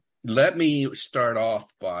let me start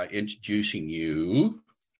off by introducing you,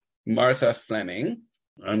 Martha Fleming.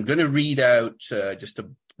 I'm going to read out just a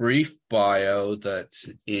brief bio that's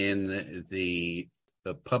in the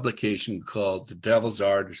publication called The Devil's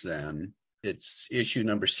Artisan. It's issue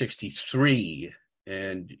number 63,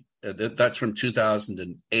 and that's from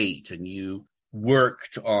 2008, and you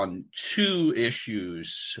worked on 2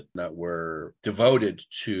 issues that were devoted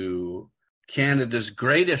to Canada's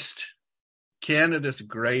greatest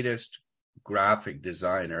graphic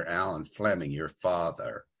designer, Alan Fleming, your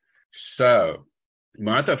father. So,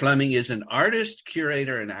 Martha Fleming is an artist,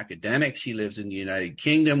 curator, and academic. She lives in the United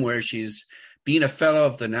Kingdom, where she's been a fellow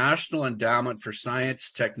of the National Endowment for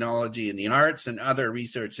Science, Technology, and the Arts and other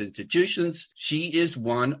research institutions. She is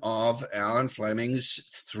one of Alan Fleming's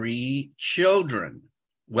 3 children.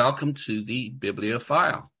 Welcome to the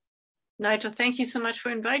Bibliophile. Nigel, thank you so much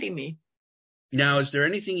for inviting me. Now, is there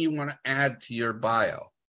anything you want to add to your bio?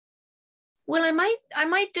 Well, I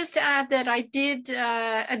might just add that I did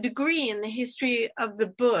a degree in the history of the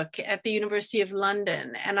book at the University of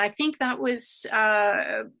London. And I think that was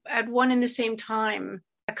at one and the same time,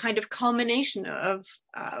 a kind of culmination of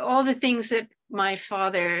all the things that my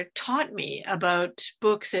father taught me about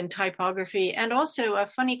books and typography, and also a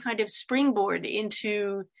funny kind of springboard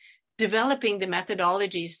into developing the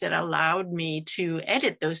methodologies that allowed me to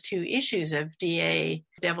edit those 2 issues of DA,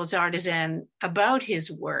 Devil's Artisan, about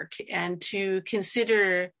his work, and to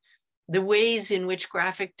consider the ways in which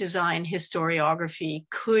graphic design historiography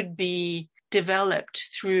could be developed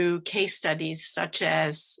through case studies such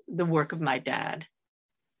as the work of my dad.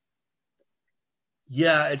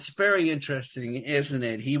 Yeah, it's very interesting, isn't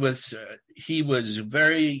it? He was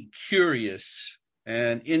very curious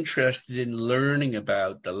and interested in learning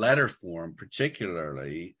about the letter form,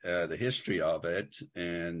 particularly the history of it.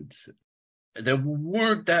 And there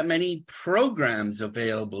weren't that many programs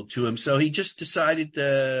available to him. So he just decided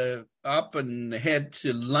to up and head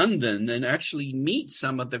to London and actually meet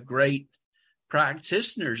some of the great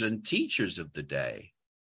practitioners and teachers of the day.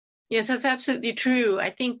 Yes, that's absolutely true.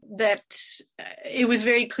 I think that it was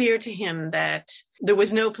very clear to him that there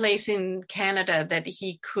was no place in Canada that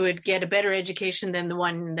he could get a better education than the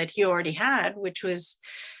one that he already had, which was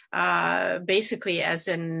basically as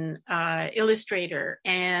an illustrator.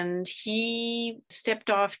 And he stepped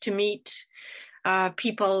off to meet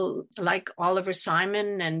people like Oliver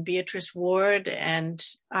Simon and Beatrice Ward and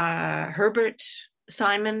Herbert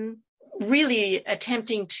Simon, really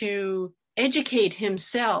attempting to educate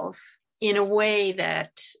himself in a way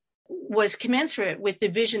that was commensurate with the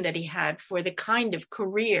vision that he had for the kind of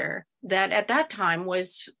career that at that time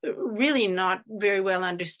was really not very well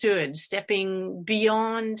understood, stepping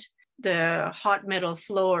beyond the hot metal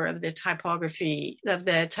floor of the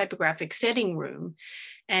typographic setting room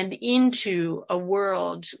and into a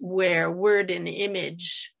world where word and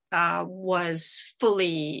image was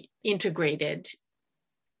fully integrated.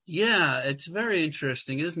 Yeah, it's very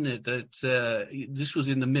interesting, isn't it, that this was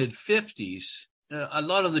in the mid-50s. A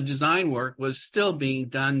lot of the design work was still being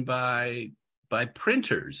done by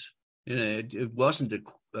printers. You know, it wasn't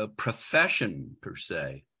a profession per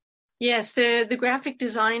se. Yes, the graphic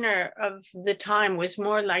designer of the time was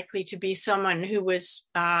more likely to be someone who was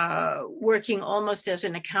working almost as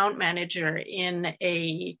an account manager in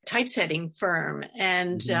a typesetting firm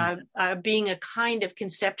and being a kind of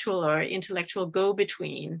conceptual or intellectual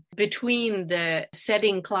go-between between the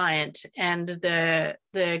setting client and the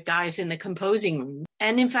guys in the composing room.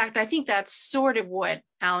 And in fact, I think that's sort of what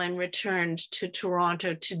Alan returned to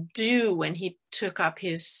Toronto to do when he took up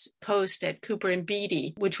his post at Cooper and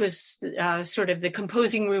Beattie, which was sort of the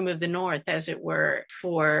composing room of the North, as it were,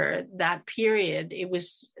 for that period. It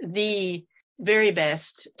was the very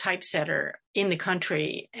best typesetter in the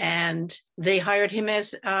country, and they hired him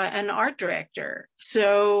as an art director.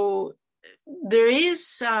 So there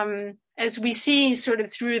is, as we see sort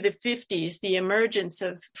of through the 50s, the emergence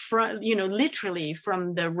of, literally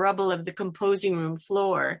from the rubble of the composing room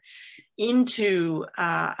floor into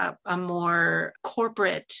a more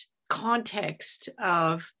corporate context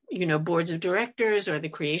of, boards of directors or the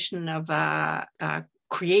creation of a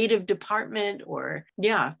creative department, or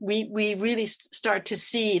we really start to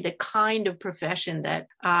see the kind of profession that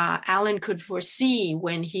Alan could foresee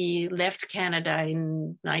when he left Canada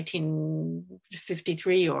in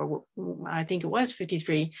 1953, or I think it was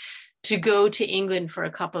 53, to go to England for a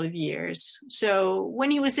couple of years. So when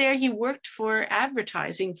he was there, he worked for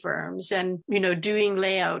advertising firms and, doing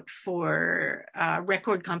layout for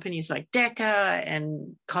record companies like Decca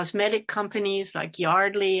and cosmetic companies like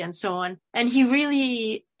Yardley and so on. And he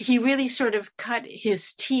really sort of cut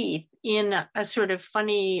his teeth in a sort of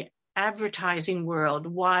funny advertising world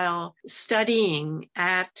while studying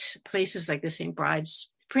at places like the St.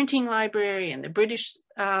 Bride's Printing Library and the British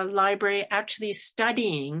Library, actually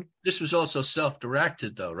studying. This was also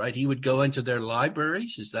self-directed, though, right? He would go into their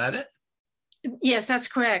libraries. Is that it? Yes, that's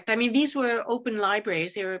correct. I mean, these were open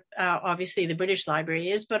libraries. They were obviously the British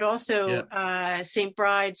Library is, but also St.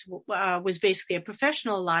 Bride's was basically a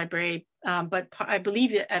professional library. But I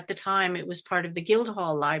believe at the time it was part of the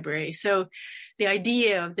Guildhall Library. So the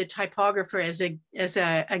idea of the typographer as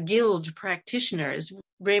a guild practitioner is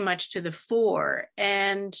very much to the fore.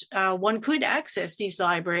 And one could access these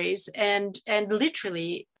libraries and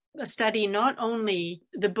literally study not only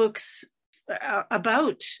the books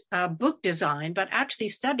about book design, but actually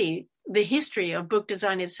study the history of book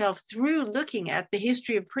design itself through looking at the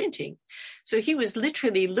history of printing. So he was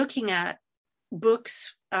literally looking at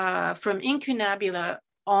books from incunabula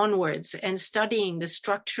onwards and studying the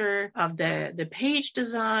structure of the page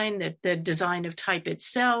design, the design of type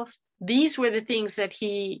itself. These were the things that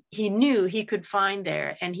he knew he could find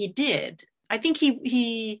there, and he did. I think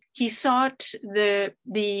he sought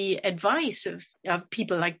the advice of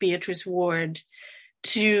people like Beatrice Ward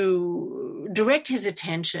to direct his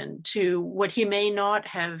attention to what he may not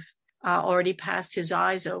have already passed his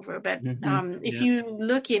eyes over. But if you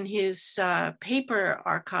look in his paper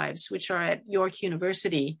archives, which are at York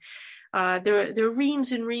University, there are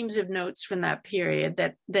reams and reams of notes from that period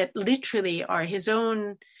that literally are his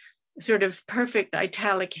own sort of perfect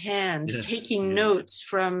italic hand, taking notes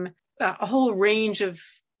from a whole range of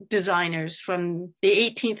designers from the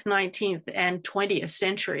 18th, 19th, and 20th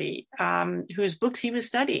century, whose books he was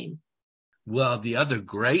studying. Well, the other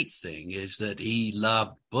great thing is that he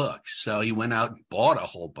loved books, so he went out and bought a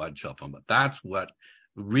whole bunch of them. That's what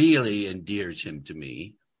really endears him to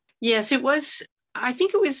me. Yes, it was. I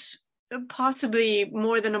think it was possibly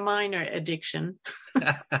more than a minor addiction.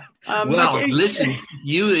 Well, listen,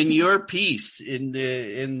 you in your piece in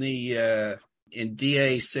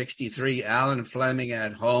DA 63, Alan Fleming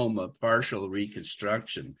at Home, A Partial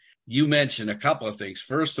Reconstruction, you mentioned a couple of things.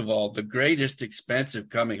 First of all, the greatest expense of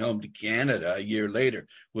coming home to Canada a year later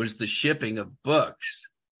was the shipping of books.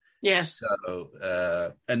 Yes.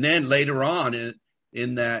 So, and then later on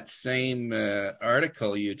in that same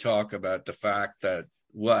article, you talk about the fact that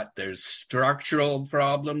there's structural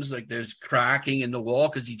problems, like there's cracking in the wall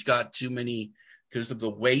because he's got too many, because of the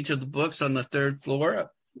weight of the books on the third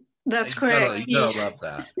floor. That's correct. You gotta love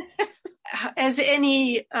that. As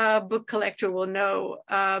any book collector will know,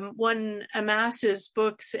 one amasses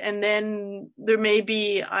books, and then there may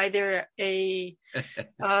be either a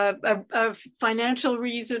financial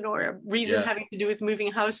reason or a reason having to do with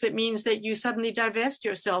moving house that means that you suddenly divest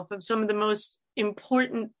yourself of some of the most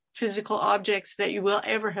important physical objects that you will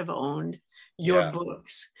ever have owned. Your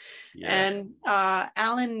books. And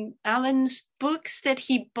Alan's books that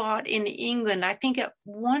he bought in England, I think at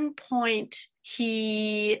one point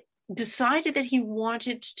he decided that he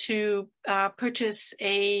wanted to purchase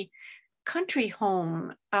a country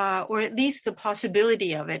home, or at least the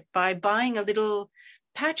possibility of it, by buying a little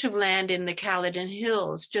patch of land in the Caledon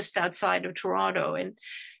Hills just outside of Toronto. And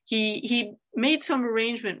he made some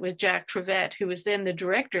arrangement with Jack Trevett, who was then the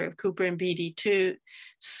director of Cooper and Beattie, to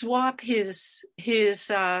swap his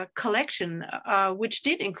collection, which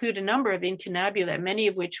did include a number of incunabula, many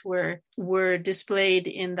of which were displayed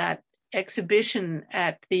in that exhibition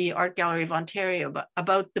at the Art Gallery of Ontario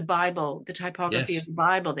about the Bible, the typography of the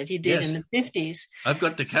Bible that he did in the 50s. I've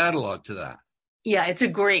got the catalog to that. Yeah, it's a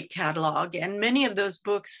great catalog, and many of those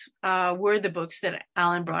books were the books that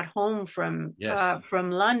Alan brought home from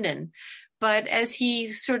London. But as he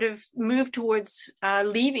sort of moved towards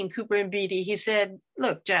leaving Cooper and Beattie, he said,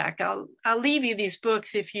 "Look, Jack, I'll leave you these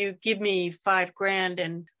books if you give me $5,000,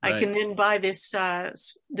 and I can then buy this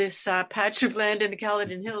patch of land in the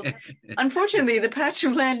Caledon Hills." Unfortunately, the patch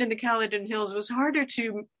of land in the Caledon Hills was harder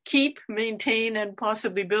to keep, maintain, and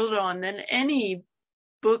possibly build on than any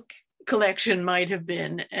book collection might have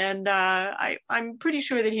been. And I'm pretty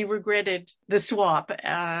sure that he regretted the swap,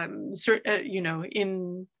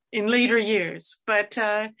 in later years. But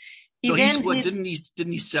didn't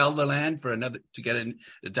he sell the land for to get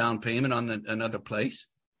a down payment on another place?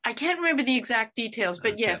 I can't remember the exact details,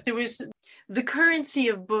 but yes, there was the currency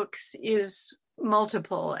of books is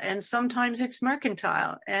multiple, and sometimes it's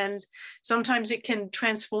mercantile, and sometimes it can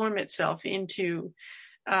transform itself into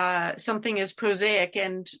something as prosaic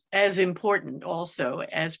and as important also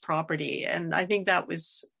as property. And I think that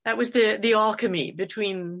was the alchemy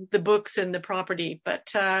between the books and the property.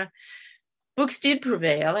 But books did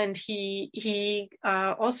prevail, and he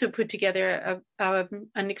also put together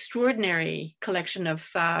an extraordinary collection of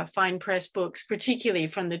fine press books, particularly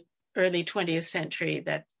from the early 20th century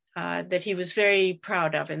that he was very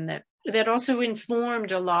proud of, and that also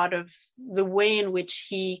informed a lot of the way in which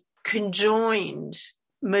he conjoined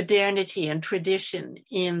modernity and tradition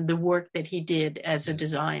in the work that he did as a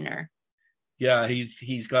designer. Yeah,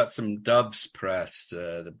 he's got some Dove's Press,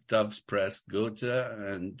 the Dove's Press Goethe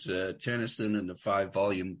and Tennyson and the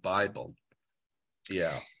 5-volume Bible.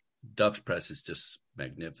 Yeah, Dove's Press is just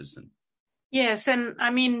magnificent. Yes, and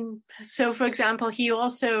I mean, so for example, he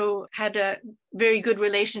also had a very good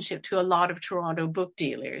relationship to a lot of Toronto book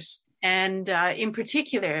dealers, and in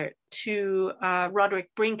particular to Roderick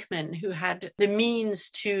Brinkman, who had the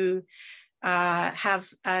means to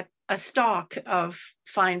have a stock of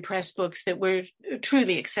fine press books that were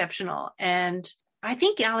truly exceptional. And I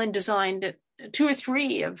think Alan designed 2 or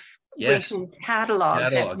 3 of Brinkman's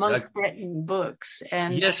catalogs at Monk Breton Books.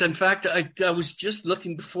 And yes, in fact, I was just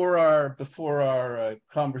looking before our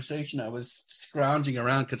conversation. I was scrounging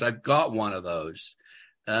around because I've got one of those,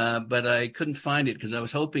 but I couldn't find it because I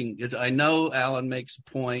was hoping, because I know Alan makes a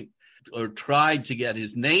point or tried to get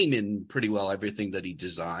his name in pretty well everything that he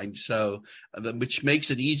designed, so which makes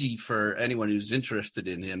it easy for anyone who's interested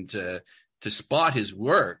in him to spot his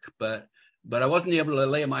work, but I wasn't able to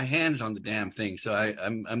lay my hands on the damn thing, so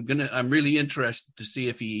I'm really interested to see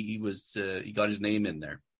if he got his name in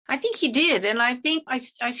there. I think he did, and I think I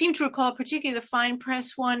seem to recall particularly the fine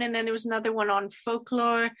press one, and then there was another one on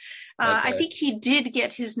folklore. Okay. I think he did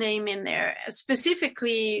get his name in there.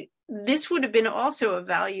 Specifically, this would have been also of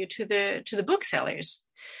value to the booksellers,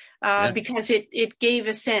 because it gave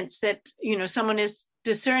a sense that, you know, someone is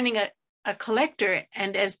discerning a collector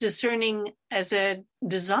and as discerning as a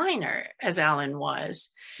designer as Alan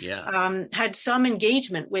was, had some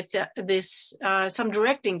engagement with some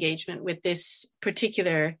direct engagement with this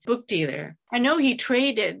particular book dealer. I know he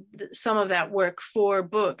traded some of that work for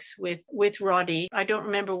books with Roddy. I don't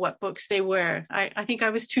remember what books they were. I think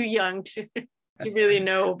I was too young to really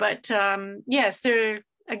know, but yes, they're,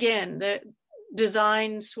 again, the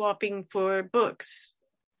design swapping for books,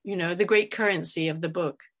 you know, the great currency of the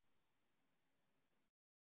book.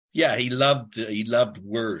 Yeah, he loved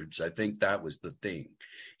words. I think that was the thing.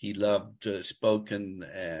 He loved spoken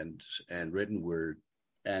and written word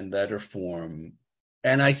and letter form.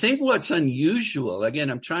 And I think what's unusual, again,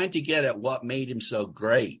 I'm trying to get at what made him so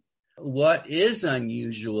great. What is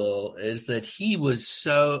unusual is that he was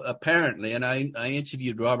so, apparently, and I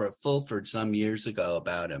interviewed Robert Fulford some years ago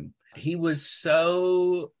about him. He was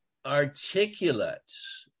so articulate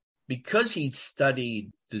because he'd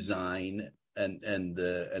studied design and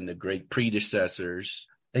the great predecessors.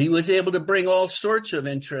 He was able to bring all sorts of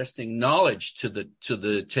interesting knowledge to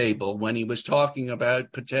the table when he was talking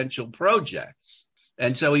about potential projects.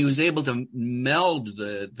 And so he was able to meld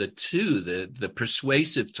the two, the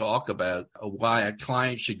persuasive talk about why a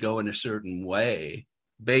client should go in a certain way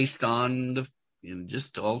based on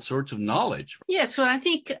just all sorts of knowledge. Yes, well, I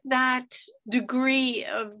think that degree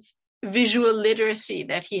of visual literacy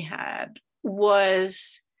that he had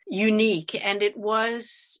was unique, and it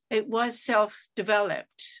was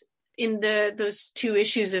self-developed. In those 2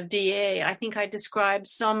 issues of DA, I think I described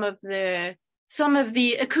some of the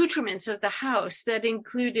accoutrements of the house that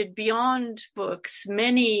included, beyond books,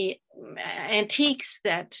 many antiques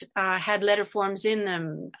that had letter forms in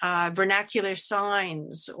them, vernacular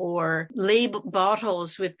signs, or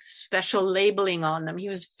bottles with special labeling on them. He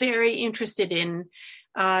was very interested in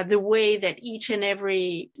the way that each and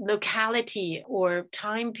every locality or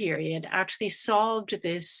time period actually solved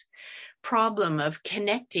this problem of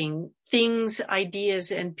connecting things,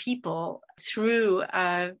 ideas, and people through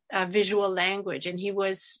a visual language. And he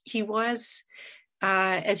was,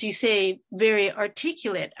 as you say, very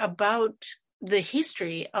articulate about the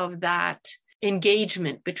history of that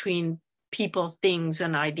engagement between people, things,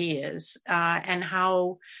 and ideas, and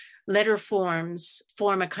how letter forms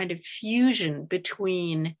form a kind of fusion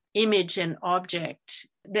between image and object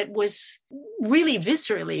that was really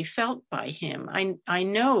viscerally felt by him. I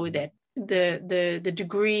know that the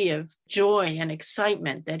degree of joy and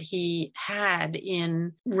excitement that he had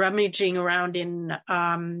in rummaging around in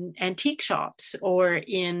antique shops, or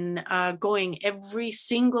in going every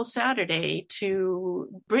single Saturday to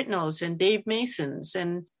Britnell's and Dave Mason's.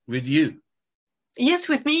 And with you? Yes,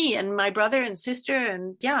 with me and my brother and sister.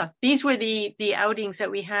 And yeah, these were the outings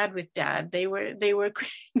that we had with Dad. They were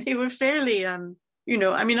fairly,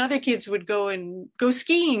 other kids would go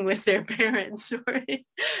skiing with their parents, or,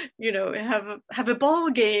 have a ball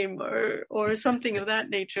game or something of that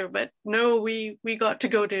nature. But no, we got to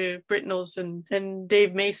go to Britnell's and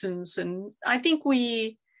Dave Mason's. And I think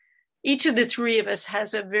each of the 3 of us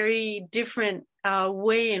has a very different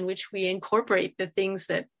way in which we incorporate the things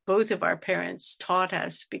that both of our parents taught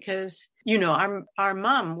us, because, our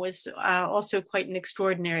mom was also quite an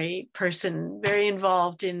extraordinary person, very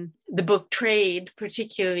involved in the book trade,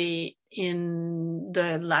 particularly in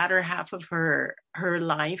the latter half of her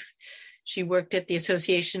life. She worked at the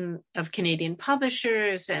Association of Canadian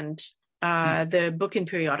Publishers and the Book and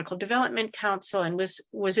Periodical Development Council, and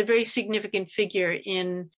was a very significant figure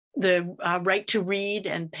in the Right to Read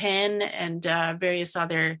and PEN and various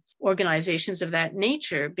other organizations of that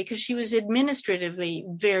nature, because she was administratively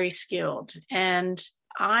very skilled. And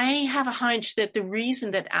I have a hunch that the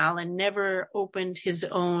reason that Alan never opened his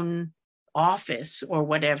own office or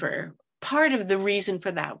whatever, part of the reason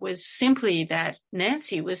for that was simply that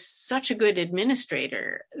Nancy was such a good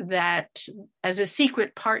administrator that, as a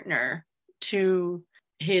secret partner to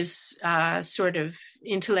his sort of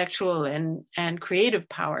intellectual and creative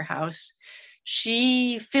powerhouse,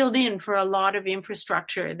 she filled in for a lot of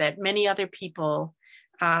infrastructure that many other people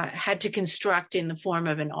had to construct in the form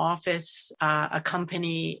of an office, a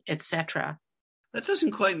company, etc. That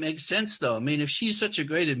doesn't quite make sense, though. I mean, if she's such a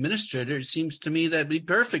great administrator, it seems to me that'd be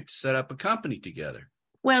perfect to set up a company together.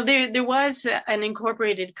 Well, there was an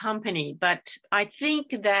incorporated company, but I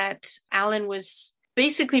think that Alan was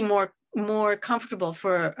basically more comfortable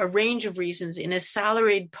for a range of reasons in a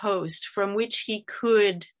salaried post from which he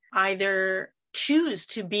could either choose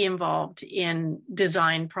to be involved in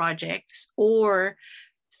design projects, or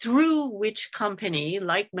through which company,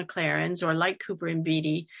 like McLaren's or like Cooper and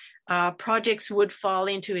Beattie, projects would fall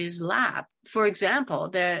into his lap. For example,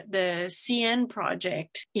 the CN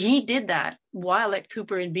project, he did that while at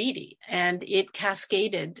Cooper and Beattie, and it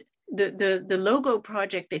cascaded. The logo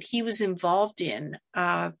project that he was involved in,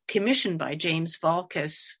 commissioned by James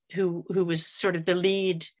Valkes, who was sort of the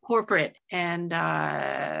lead corporate and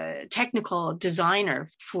technical designer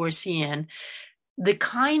for CN, the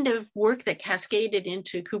kind of work that cascaded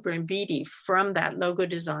into Cooper and Beattie from that logo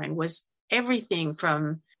design was everything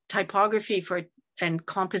from typography and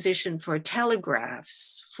composition for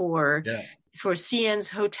telegraphs, for CN's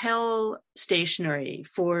hotel stationery,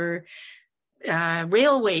 for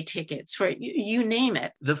railway tickets, for you name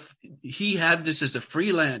it. He had this as a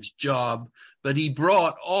freelance job, but he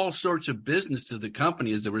brought all sorts of business to the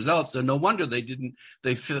company as a result. So no wonder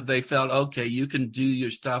they felt, okay, you can do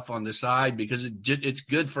your stuff on the side because it's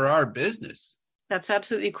good for our business. That's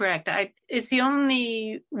absolutely correct. It's the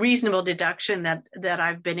only reasonable deduction that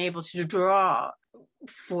I've been able to draw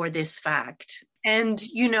for this fact. And,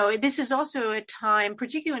 this is also a time,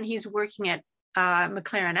 particularly when he's working at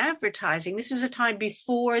McLaren Advertising, this is a time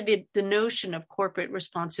before the notion of corporate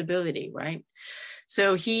responsibility, right?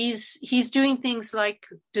 So he's doing things like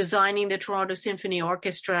designing the Toronto Symphony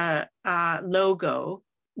Orchestra logo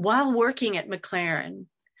while working at McLaren,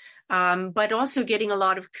 but also getting a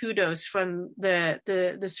lot of kudos from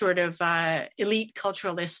the sort of elite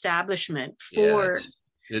cultural establishment for.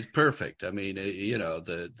 It's perfect. I mean,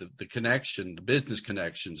 the connection, the business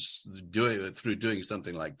connections through doing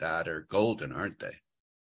something like that are golden, aren't they?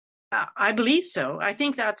 I believe so. I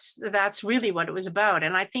think that's really what it was about.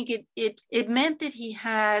 And I think it meant that he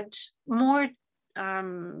had more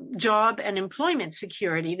job and employment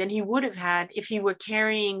security than he would have had if he were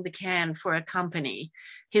carrying the can for a company,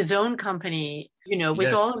 his own company,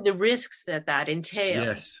 with all of the risks that entailed.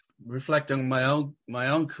 Yes. Reflecting on my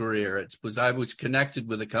own career, I was connected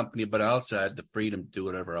with a company, but I also had the freedom to do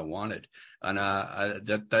whatever I wanted, and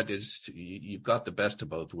that is, you've got the best of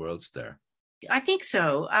both worlds there. I think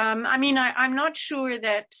so. I'm not sure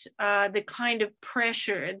that the kind of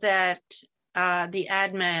pressure that the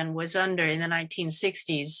ad man was under in the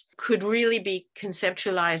 1960s could really be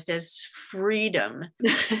conceptualized as freedom.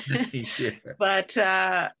 But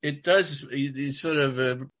it does sort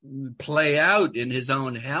of play out in his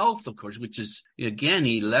own health, of course, which is, again,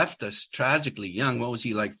 he left us tragically young. What was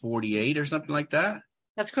he, like 48 or something like that?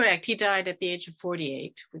 That's correct. He died at the age of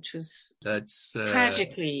 48, which was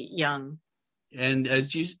tragically young. And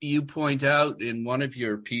as you point out in one of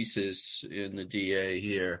your pieces in the DA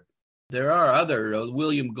here, there are other,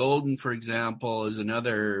 William Golden, for example, is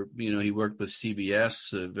another, he worked with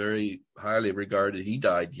CBS, very highly regarded. He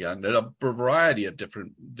died young. There's a variety of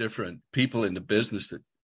different people in the business that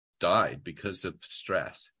died because of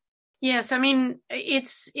stress. Yes, I mean,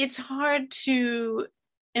 it's hard to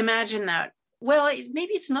imagine that. Well,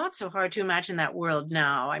 maybe it's not so hard to imagine that world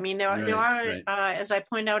now. I mean, there are, as I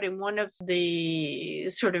point out in one of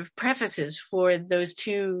the sort of prefaces for those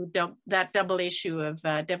that double issue of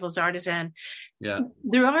Devil's Artisan,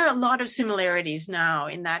 there are a lot of similarities now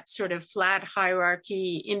in that sort of flat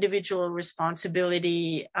hierarchy, individual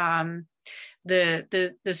responsibility,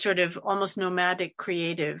 the sort of almost nomadic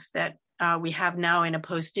creative that we have now in a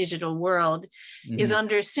post-digital world is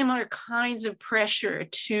under similar kinds of pressure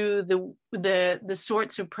to the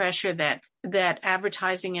sorts of pressure that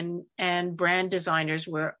advertising and brand designers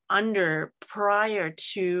were under prior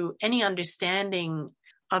to any understanding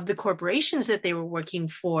of the corporations that they were working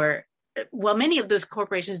for. Well, many of those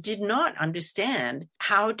corporations did not understand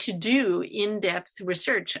how to do in-depth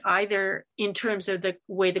research, either in terms of the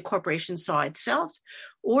way the corporation saw itself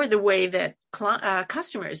or the way that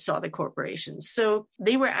customers saw the corporations. So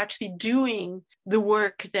they were actually doing the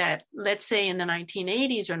work that, let's say in the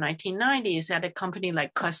 1980s or 1990s, at a company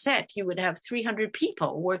like Cossette, you would have 300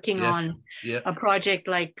 people working on a project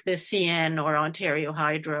like the CN or Ontario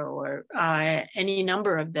Hydro or any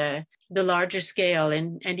number of the larger scale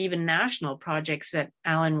and even national projects that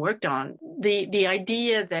Alan worked on. The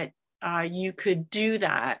idea that you could do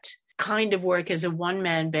that kind of work as a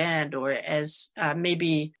one-man band or as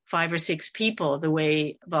maybe 5 or 6 people, the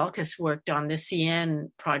way Valkis worked on the CN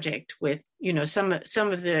project with, some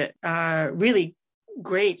of the really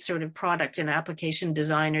great sort of product and application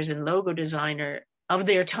designers and logo designer of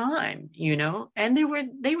their time, and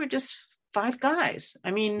they were just 5 guys. I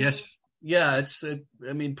mean, yes. Yeah,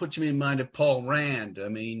 puts me in mind of Paul Rand. I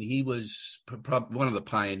mean, he was probably one of the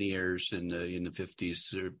pioneers in the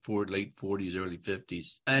 50s, or late 40s, early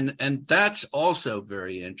 50s. And that's also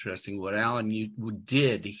very interesting what Alan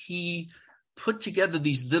did. He put together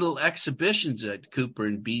these little exhibitions at Cooper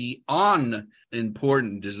and Beattie on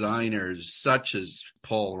important designers such as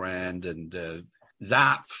Paul Rand and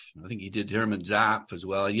Zapf. I think he did Herman Zapf as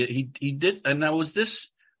well. He did, and now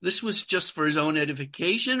this was just for his own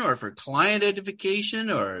edification or for client edification,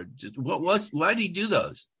 or just why did he do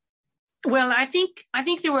those? Well, I think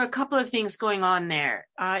there were a couple of things going on there.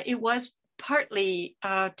 It was partly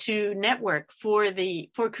to network for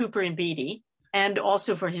Cooper and Beattie and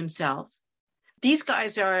also for himself. These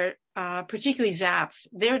guys are, particularly Zapf,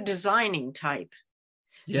 they're designing type.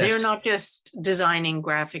 Yes. They're not just designing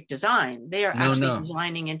graphic design. They are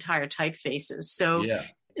designing entire typefaces. So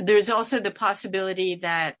there's also the possibility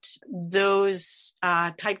that those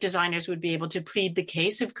type designers would be able to plead the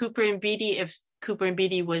case of Cooper and Beattie if Cooper and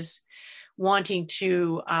Beattie was wanting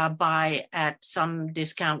to buy at some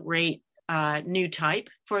discount rate new type,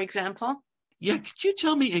 for example. Yeah, could you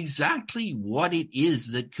tell me exactly what it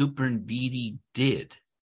is that Cooper and Beattie did?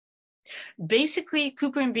 Basically,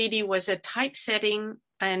 Cooper and Beattie was a typesetting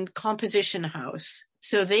and composition house.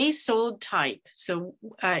 So they sold type. So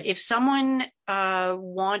if someone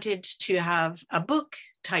wanted to have a book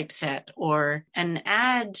typeset or an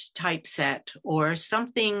ad typeset or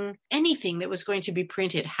something, anything that was going to be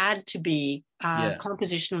printed had to be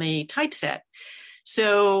compositionally typeset.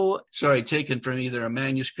 So, sorry, taken from either a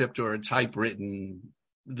manuscript or a typewritten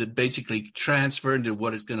that basically transferred into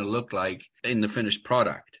what it's going to look like in the finished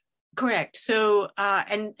product. Correct. So,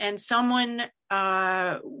 and someone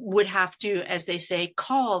would have to, as they say,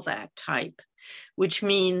 call that type, which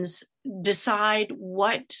means decide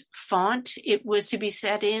what font it was to be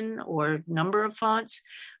set in or number of fonts,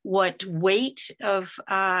 what weight of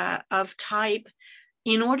type,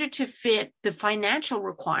 in order to fit the financial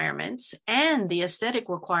requirements and the aesthetic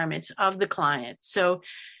requirements of the client. So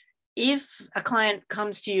if a client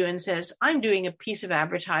comes to you and says, I'm doing a piece of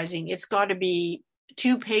advertising, it's got to be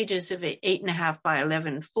 2 pages of 8.5 by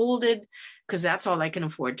 11 folded, because that's all I can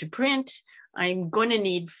afford to print. I'm going to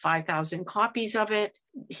need 5,000 copies of it.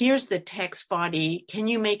 Here's the text body. Can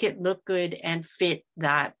you make it look good and fit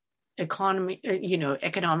that economical,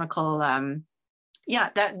 that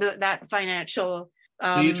financial.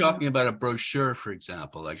 So you're talking about a brochure, for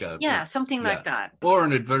example, something like that, or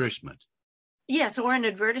an advertisement. Yes, or an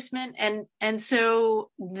advertisement, and so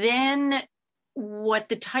then what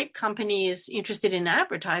the type company is interested in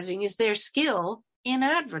advertising is their skill in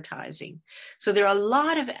advertising. So there are a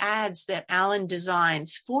lot of ads that Alan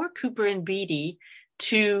designs for Cooper and Beattie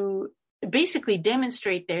to basically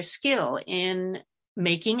demonstrate their skill in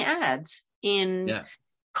making ads, in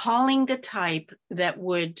calling the type that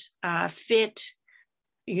would fit,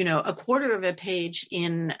 a quarter of a page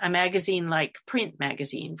in a magazine like Print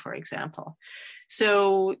Magazine, for example.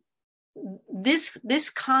 So this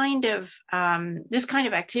kind of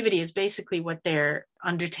activity is basically what they're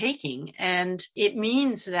undertaking, and it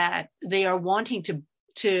means that they are wanting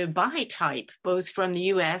to buy type both from the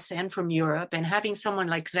US and from Europe, and having someone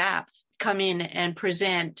like Zapf come in and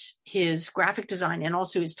present his graphic design and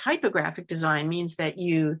also his typographic design means that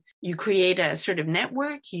you create a sort of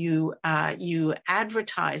network, you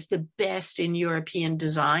advertise the best in European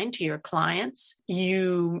design to your clients,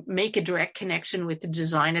 you make a direct connection with the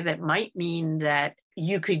designer that might mean that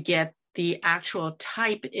you could get the actual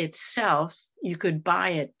type itself you could buy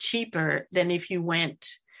it cheaper than if you went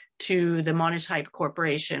to the Monotype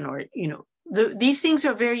Corporation or, these things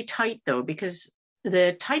are very tight though, because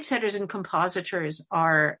the typesetters and compositors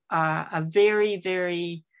are a very,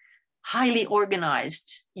 very highly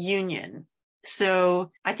organized union.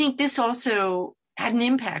 So I think this also had an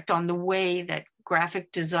impact on the way that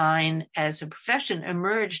graphic design as a profession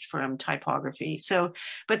emerged from typography. So,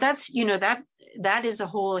 but that's, that is a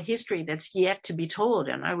whole history that's yet to be told.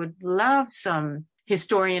 And I would love some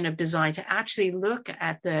historian of design to actually look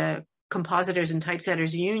at the compositors and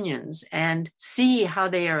typesetters unions and see how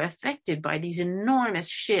they are affected by these enormous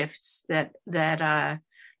shifts that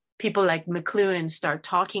people like McLuhan start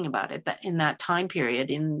talking about it in that time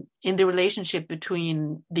period, in the relationship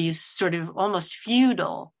between these sort of almost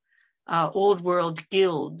feudal old world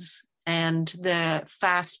guilds and the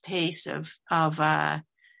fast pace of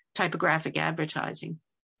typographic advertising.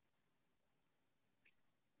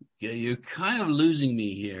 Yeah, you're kind of losing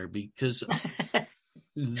me here because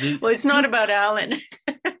well, it's not about Alan.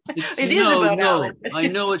 It is about Alan. I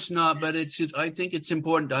know it's not, but I think it's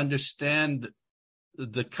important to understand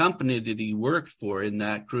the company that he worked for in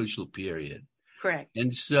that crucial period. Correct.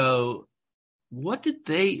 And so what did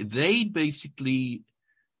they basically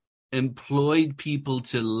employed people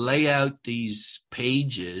to lay out these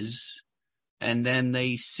pages, and then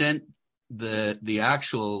they sent the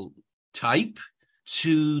actual type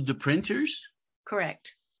to the printers?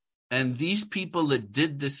 Correct. And these people that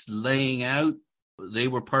did this laying out, they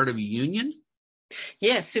were part of a union?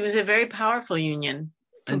 Yes, it was a very powerful union.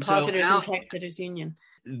 Compositors and typesetters union.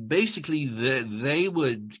 Basically,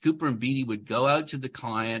 Cooper and Beattie would go out to the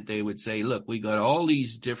client. They would say, look, we got all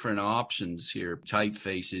these different options here,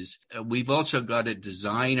 typefaces. We've also got a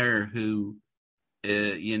designer who,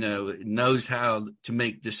 knows how to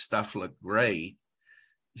make this stuff look great.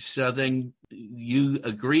 So then you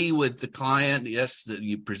agree with the client. Yes, that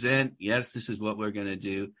you present. Yes, this is what we're going to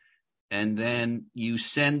do. And then you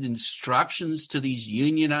send instructions to these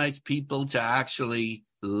unionized people to actually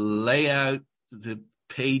lay out the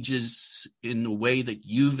pages in the way that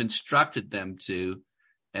you've instructed them to,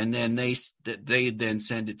 and then they then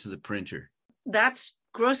send it to the printer. That's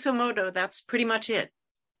grosso modo. That's pretty much it.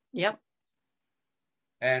 Yep.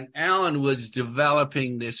 And Alan was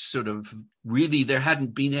developing this sort of, really, there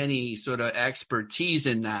hadn't been any sort of expertise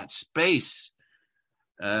in that space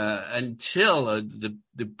until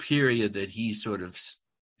the period that he sort of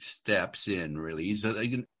steps in, really. He's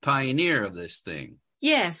a pioneer of this thing.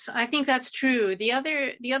 Yes, I think that's true. The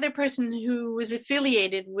other person who was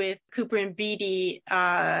affiliated with Cooper and Beattie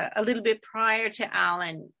a little bit prior to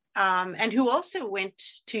Alan, and who also went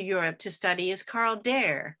to Europe to study, is Carl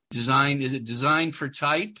Dare. Is it Design for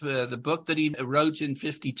Type, the book that he wrote in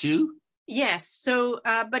 1952? Yes. So,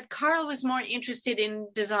 but Carl was more interested in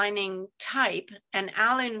designing type, and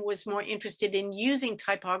Alan was more interested in using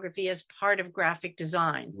typography as part of graphic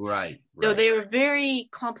design. Right. So they were very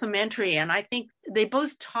complementary, and I think they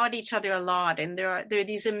both taught each other a lot. And there are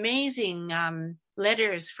these amazing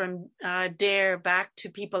letters from Dare back to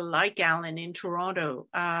people like Alan in Toronto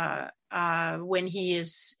when he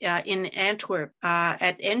is in Antwerp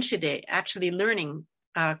at Enschede, actually learning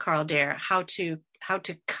Carl Dare how to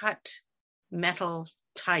cut metal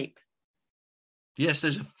type. Yes,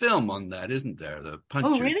 there's a film on that, isn't there? The Puncher.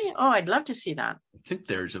 Oh, really? Oh, I'd love to see that. I think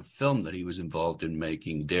there's a film that he was involved in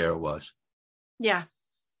making, Dare was. Yeah.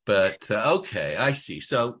 But, okay, I see.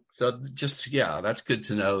 So just, that's good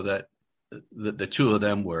to know that the two of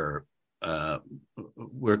them were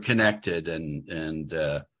connected and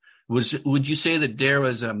would you say that Dare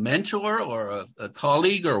was a mentor or a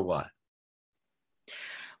colleague or what?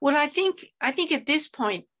 Well, I think at this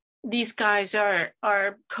point, these guys are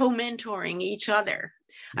co-mentoring each other.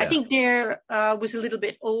 Yeah. I think Dare was a little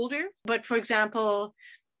bit older, but for example,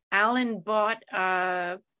 Alan bought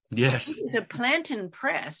the Plantin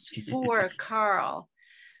press for Carl.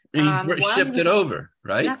 He shipped it over,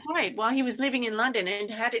 right? That's right. While he was living in London,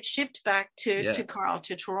 and had it shipped back to Carl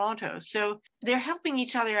to Toronto. So they're helping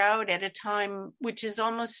each other out at a time which is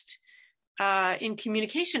almost, in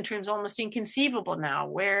communication terms, almost inconceivable now,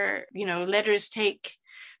 where letters take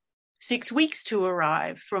 6 weeks to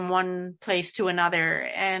arrive from one place to another,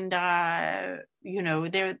 and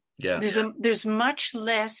there's much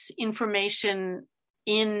less information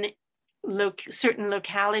in certain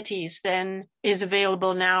localities than is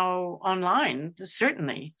available now online,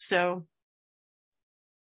 certainly. So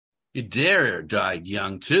Dare died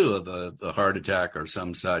young too of a heart attack or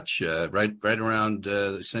some such, right around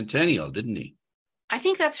Centennial, didn't he? I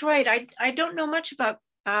think that's right. I don't know much about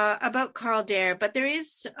Carl Dare, but there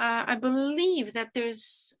is, I believe that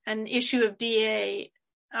there's an issue of DA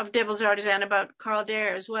Devil's Artisan about Carl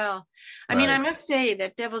Dare as well. I mean, I Right. must say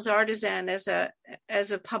that Devil's Artisan as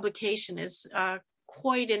a publication is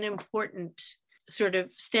quite an important sort of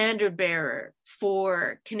standard bearer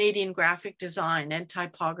for Canadian graphic design and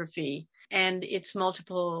typography and its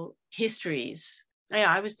multiple histories.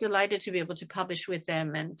 Yeah, I was delighted to be able to publish with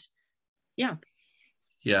them, and yeah.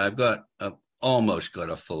 Yeah, I've almost got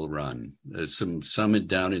a full run. There's some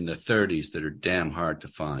down in the 30s that are damn hard to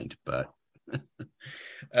find, but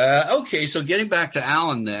okay. So getting back to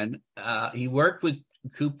Alan, then he worked with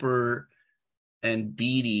Cooper and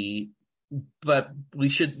Beattie, but we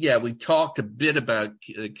talked a bit about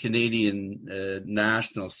Canadian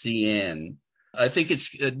National CN. I think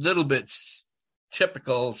it's a little bit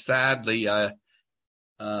typical, sadly,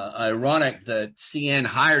 ironic that CN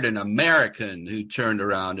hired an American who turned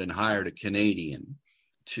around and hired a Canadian.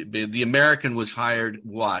 The American was hired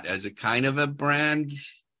as a kind of a brand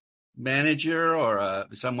manager or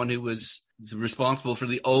someone who was responsible for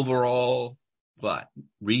the overall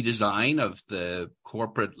redesign of the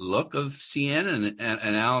corporate look of CN,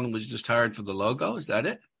 and Alan was just hired for the logo. Is that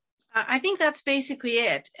it? I think that's basically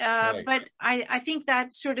it. Right. But I think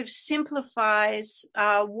that sort of simplifies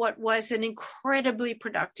what was an incredibly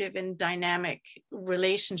productive and dynamic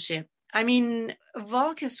relationship. I mean,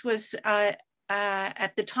 Volkus was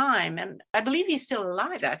at the time, and I believe he's still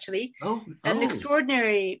alive, actually, an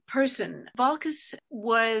extraordinary person. Volkus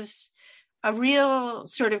was a real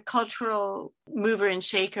sort of cultural mover and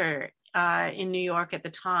shaker in New York at the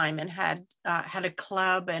time, and had a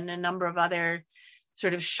club and a number of other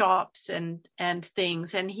sort of shops and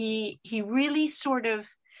things. And he really sort of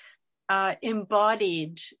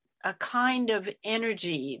embodied a kind of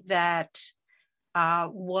energy that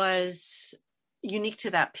was unique to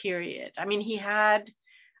that period. I mean, he had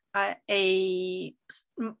a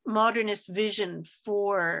modernist vision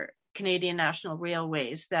for Canadian National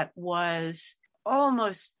Railways that was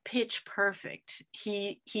almost pitch perfect.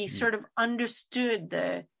 He sort of understood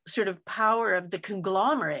the sort of power of the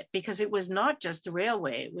conglomerate, because it was not just the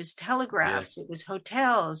railway, it was telegraphs, it was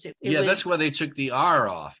hotels. That's why they took the R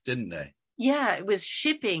off, didn't they? Yeah, it was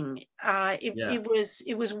shipping.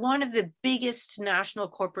 It was one of the biggest national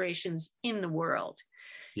corporations in the world.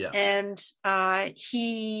 Yeah. And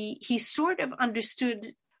he sort of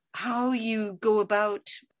understood how you go about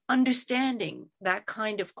understanding that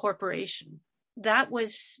kind of corporation. That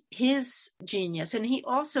was his genius. And he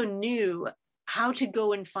also knew how to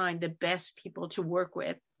go and find the best people to work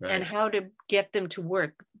with, right, and how to get them to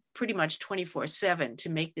work pretty much 24/7 to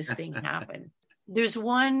make this thing happen. There's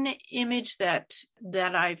one image that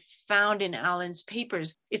I found in Alan's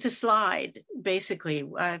papers. It's a slide, basically,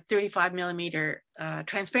 a 35 millimeter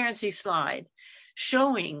transparency slide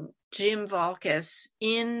showing Jim Volkus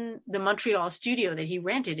in the Montreal studio that he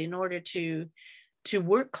rented in order to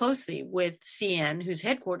work closely with CN, whose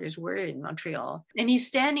headquarters were in Montreal. And he's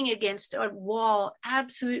standing against a wall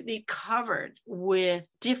absolutely covered with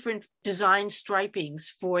different design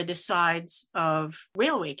stripings for the sides of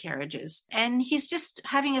railway carriages. And he's just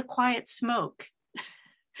having a quiet smoke.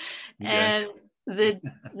 Yeah. And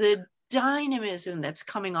the dynamism that's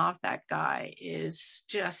coming off that guy is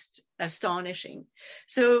just astonishing.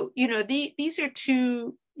 So, you know, these are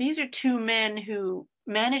two men who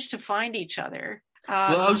managed to find each other.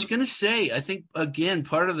 Well, I was going to say, I think, again,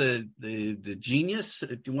 part of the genius,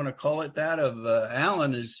 if you want to call it that, of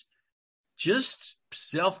Alan is just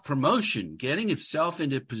self-promotion, getting himself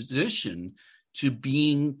into position to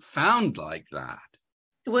being found like that.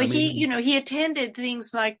 Well, he attended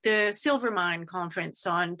things like the Silvermine Conference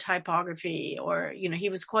on typography, or, you know, he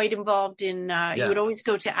was quite involved in, he would always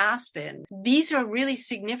go to Aspen. These are really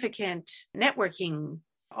significant networking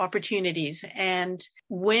opportunities. And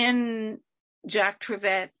when Jack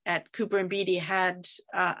Trevette at Cooper and Beattie had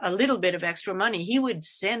a little bit of extra money, he would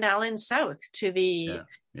send Alan south to the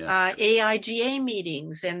AIGA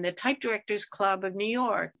meetings and the Type Directors Club of New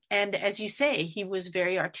York. And as you say, he was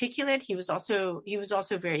very articulate. He was also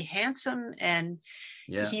very handsome, and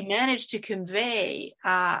he managed to convey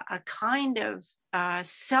a kind of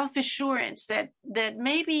self-assurance that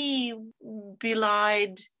maybe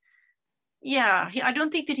belied. Yeah, I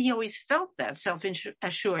don't think that he always felt that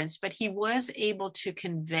self-assurance, but he was able to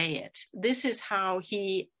convey it. This is how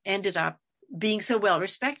he ended up being so well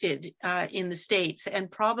respected in the States, and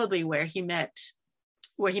probably where he met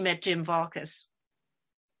Jim Volkus.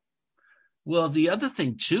 Well, the other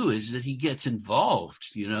thing too is that he gets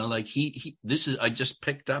involved. You know, like I just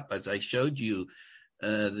picked up, as I showed you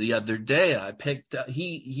the other day. I picked up.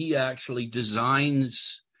 He actually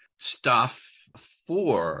designs stuff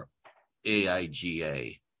for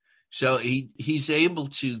AIGA. So he's able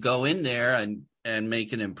to go in there and and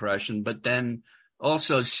make an impression, but then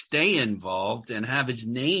also stay involved and have his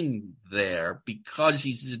name there because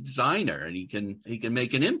he's a designer and he can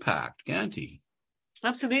make an impact, can't he?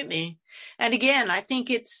 Absolutely. And again, I think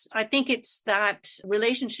it's that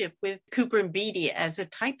relationship with Cooper and Beattie as a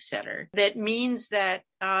typesetter that means that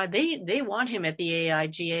they want him at the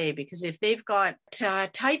AIGA, because if they've got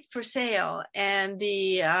type for sale and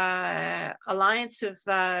the Alliance of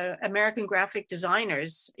American Graphic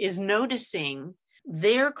Designers is noticing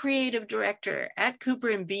their creative director at Cooper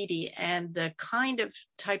and Beattie and the kind of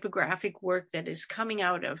typographic work that is coming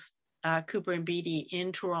out of Cooper and Beattie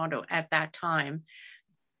in Toronto at that time,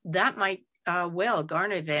 that might well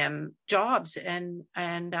garner them jobs and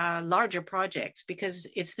larger projects, because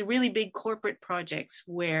it's the really big corporate projects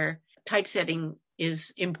where typesetting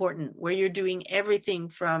is important, where you're doing everything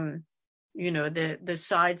from, the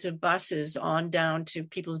sides of buses on down to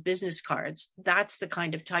people's business cards. That's the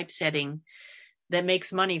kind of typesetting that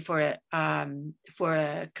makes money for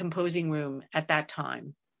a composing room at that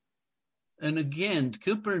time. And again,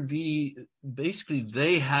 Cooper and Beattie, basically,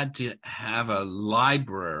 they had to have a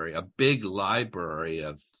big library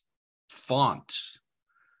of fonts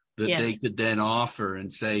that Yes. they could then offer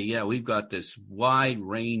and say, yeah, we've got this wide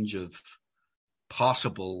range of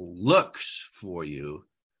possible looks for you,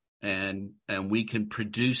 and we can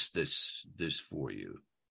produce this for you.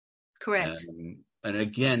 Correct. And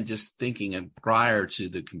again, just thinking prior to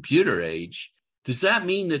the computer age, does that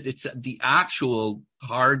mean that it's the actual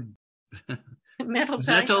hard metal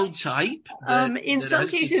type? In some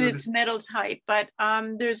cases it's metal type, but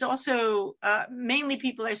there's also mainly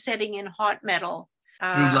people are setting in hot metal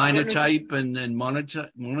through linotype and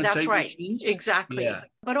monotype. That's right, machines? Exactly. Yeah.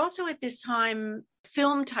 But also at this time,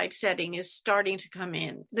 film typesetting is starting to come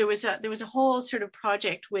in. There was a whole sort of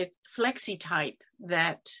project with FlexiType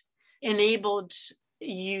that enabled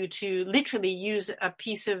you to literally use a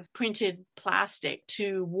piece of printed plastic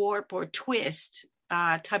to warp or twist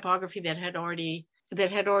typography that had already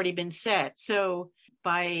been set. So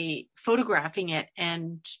by photographing it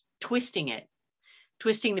and twisting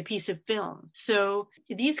the piece of film. So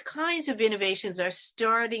these kinds of innovations are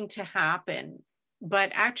starting to happen,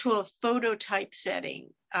 but actual photo typesetting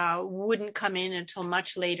wouldn't come in until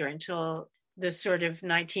much later, until the sort of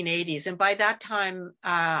 1980s. And by that time,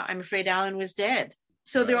 I'm afraid Alan was dead.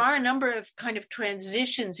 So there are a number of kind of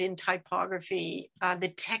transitions in typography, the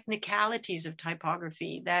technicalities of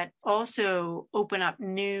typography that also open up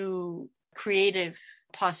new creative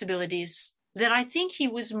possibilities that I think he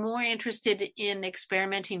was more interested in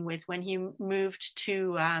experimenting with when he moved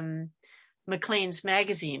to Maclean's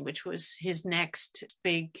magazine, which was his next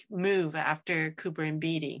big move after Cooper and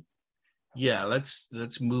Beattie. Yeah, let's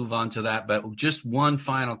move on to that. But just one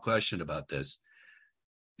final question about this.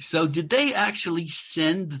 So did they actually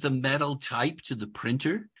send the metal type to the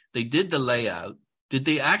printer? They did the layout. Did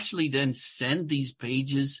they actually then send these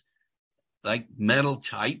pages like metal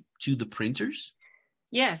type to the printers?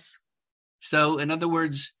 Yes. So in other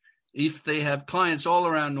words, if they have clients all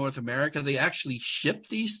around North America, they actually ship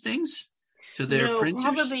these things to their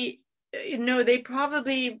printers? They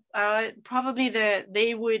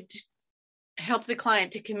would help the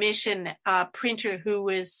client to commission a printer who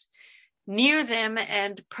was near them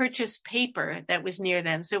and purchase paper that was near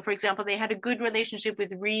them. So, for example, they had a good relationship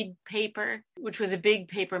with Reed Paper, which was a big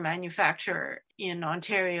paper manufacturer in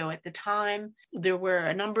Ontario at the time. There were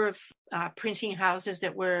a number of printing houses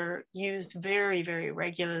that were used very, very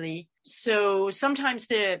regularly. So sometimes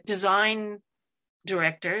the design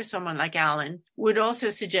director, someone like Alan, would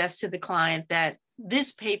also suggest to the client that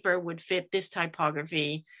this paper would fit this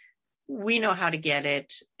typography. We know how to get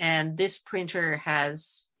it, and this printer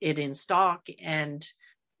has it in stock, and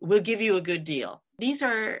we'll give you a good deal. These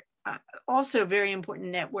are also very important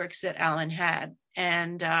networks that Alan had,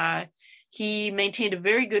 and he maintained a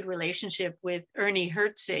very good relationship with Ernie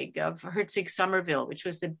Herzig of Herzig Somerville, which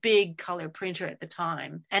was the big color printer at the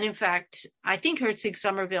time. And in fact, I think Herzig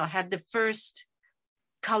Somerville had the first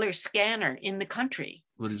color scanner in the country.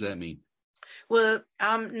 What does that mean? Well,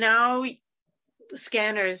 now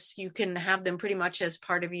scanners, you can have them pretty much as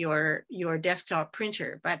part of your desktop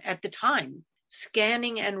printer. But at the time,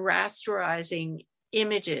 scanning and rasterizing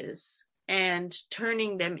images and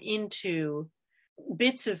turning them into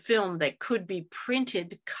bits of film that could be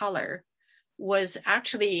printed color was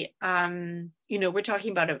actually, we're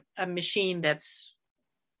talking about a machine that's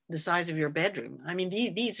the size of your bedroom. I mean,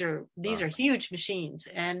 these are huge machines.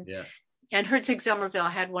 And Herzig Somerville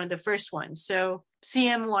had one of the first ones. So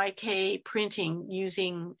CMYK printing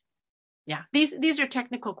using, these are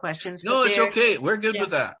technical questions. No, it's okay. We're good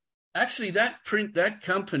with that. Actually, that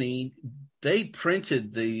company they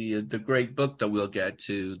printed the great book that we'll get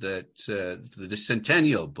to, that the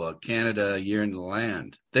centennial book, Canada, A Year in the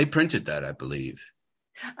Land. They printed that, I believe.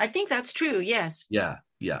 I think that's true. Yes. Yeah.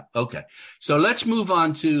 Okay. So let's move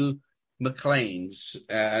on to Maclean's,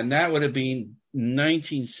 and that would have been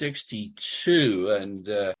 1962. And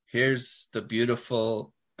here's the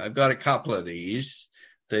beautiful. I've got a couple of these.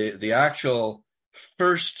 The actual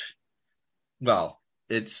first. Well,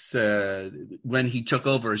 it's when he took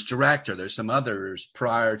over as director. There's some others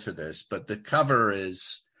prior to this, but the cover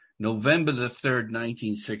is November the 3rd,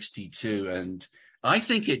 1962. And I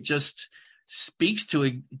think it just speaks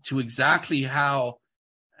to exactly how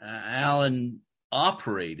Alan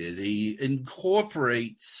operated. He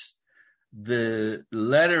incorporates the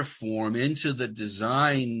letter form into the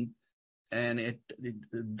design, and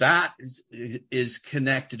that is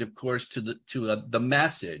connected, of course, to the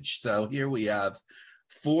message. So here we have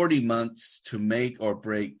 40 months to make or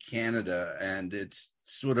break Canada, and it's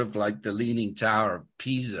sort of like the Leaning Tower of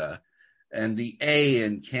Pisa, and the A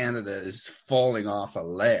in Canada is falling off a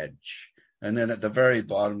ledge. And then at the very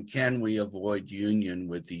bottom, can we avoid union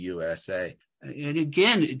with the USA? And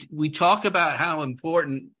again, we talk about how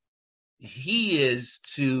important he is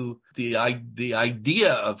to the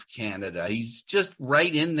idea of Canada. He's just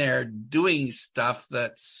right in there doing stuff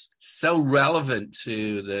that's so relevant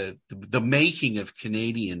to the making of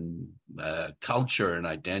Canadian culture and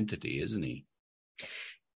identity, isn't he?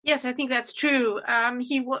 Yes, I think that's true.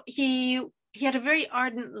 He had a very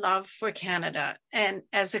ardent love for Canada and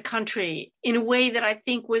as a country in a way that I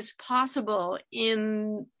think was possible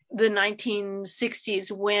in the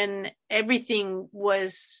 1960s, when everything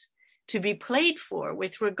was to be played for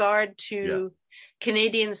with regard to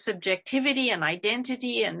Canadian subjectivity and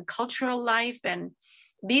identity and cultural life. And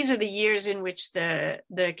these are the years in which the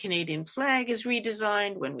Canadian flag is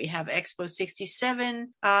redesigned, when we have Expo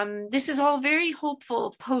 67. This is all very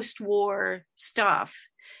hopeful post-war stuff.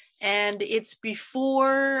 And it's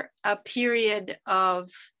before a period of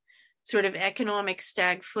sort of economic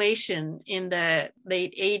stagflation in the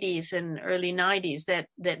late 80s and early 90s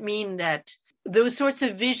that mean that those sorts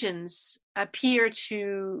of visions appear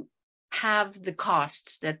to have the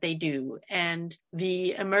costs that they do, and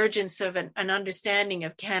the emergence of an understanding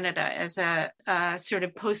of Canada as a sort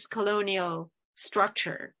of post-colonial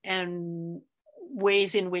structure and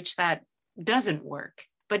ways in which that doesn't work.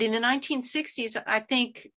 But in the 1960s, I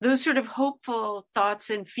think those sort of hopeful thoughts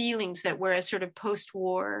and feelings that were a sort of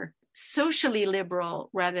post-war socially liberal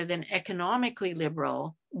rather than economically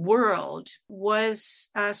liberal world was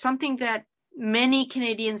something that many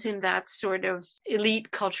Canadians in that sort of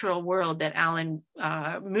elite cultural world that Alan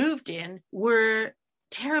moved in were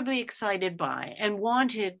terribly excited by and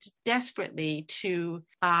wanted desperately to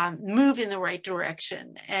move in the right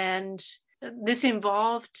direction. And this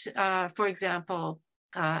involved, for example,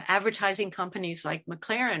 advertising companies like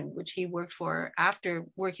McLaren, which he worked for after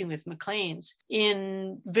working with Maclean's,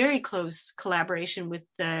 in very close collaboration with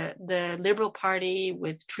the Liberal Party,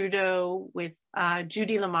 with Trudeau, with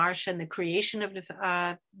Judy LaMarche, and the creation of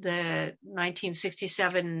the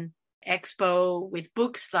 1967 Expo, with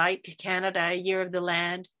books like Canada, A Year of the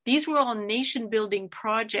Land. These were all nation-building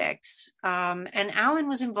projects, and Alan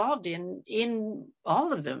was involved in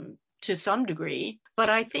all of them to some degree. But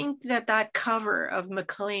I think that cover of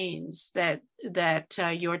Maclean's that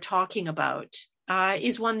you're talking about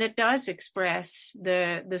is one that does express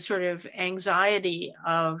the sort of anxiety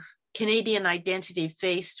of Canadian identity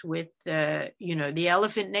faced with the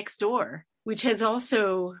elephant next door, which has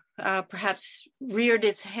also perhaps reared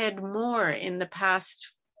its head more in the past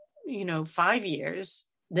 5 years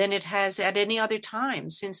than it has at any other time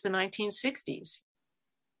since the 1960s.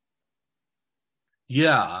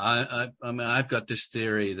 Yeah, I mean, I've got this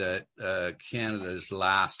theory that Canada's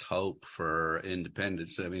last hope for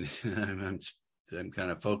independence. I mean, I'm kind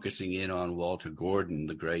of focusing in on Walter Gordon,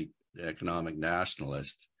 the great economic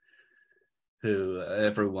nationalist, who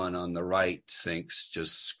everyone on the right thinks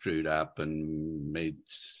just screwed up and made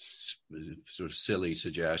sort of silly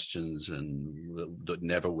suggestions and that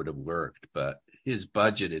never would have worked. But his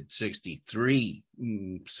budget at 63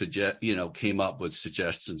 came up with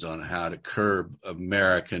suggestions on how to curb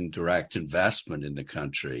American direct investment in the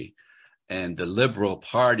country. And the Liberal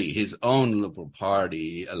Party, his own Liberal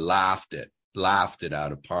Party, laughed it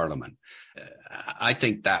out of Parliament. I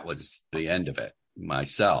think that was the end of it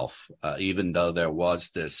myself, even though there was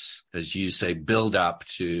this, as you say, build up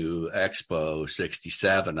to Expo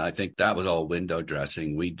 67. I think that was all window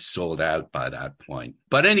dressing. We'd sold out by that point.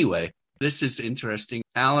 But anyway, this is interesting.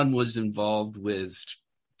 Alan was involved with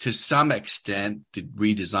to some extent, the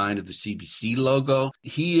redesign of the CBC logo.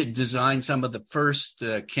 He had designed some of the first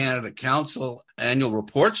Canada Council annual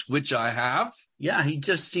reports, which I have. Yeah, he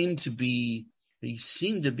seemed to be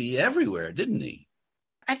everywhere, didn't he?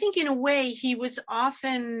 I think in a way he was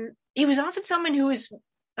often someone who was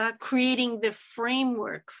creating the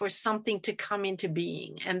framework for something to come into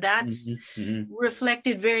being. And that's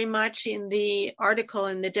reflected very much in the article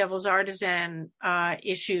in the Devil's Artisan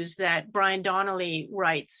issues that Brian Donnelly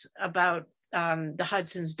writes about the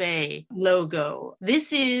Hudson's Bay logo.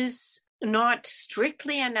 This is not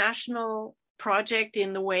strictly a national project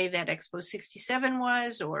in the way that Expo 67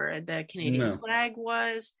 was or the Canadian flag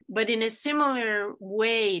was, but in a similar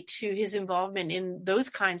way to his involvement in those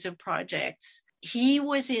kinds of projects, he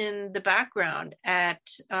was in the background at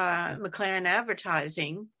McLaren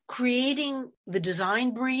Advertising, creating the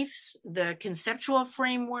design briefs, the conceptual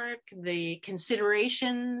framework, the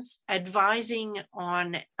considerations, advising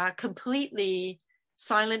on a completely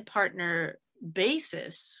silent partner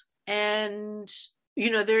basis. And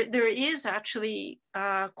there is actually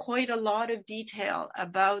quite a lot of detail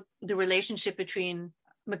about the relationship between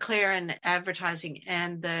McLaren Advertising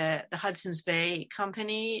and the Hudson's Bay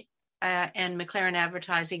Company and McLaren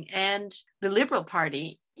Advertising and the Liberal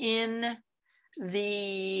Party in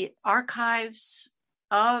the archives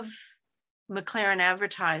of McLaren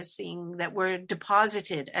Advertising that were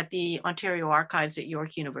deposited at the Ontario Archives at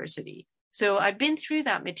York University. So I've been through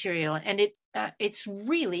that material, and it's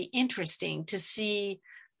really interesting to see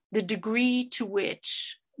the degree to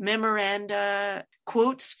which memoranda,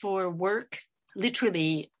 quotes for work,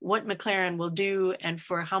 literally what McLaren will do and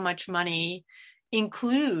for how much money,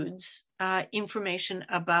 includes information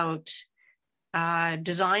about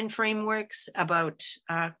design frameworks, about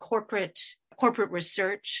corporate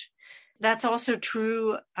research. That's also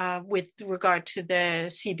true with regard to the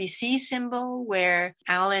CBC symbol, where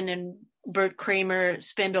Alan and Bert Kramer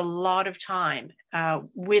spend a lot of time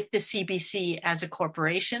with the CBC as a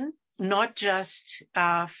corporation, not just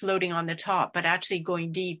floating on the top, but actually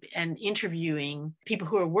going deep and interviewing people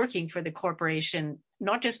who are working for the corporation,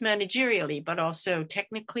 not just managerially, but also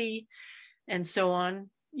technically and so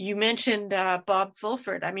on. You mentioned Bob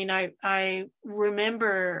Fulford. I mean, I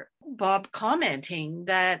remember Bob commenting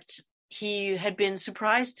that he had been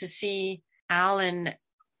surprised to see Alan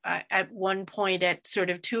at one point at sort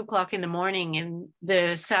of 2:00 in the morning in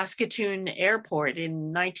the Saskatoon airport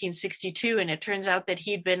in 1962. And it turns out that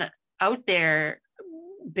he'd been out there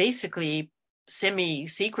basically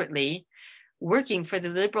semi-secretly working for the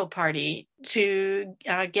Liberal Party to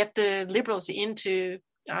get the Liberals into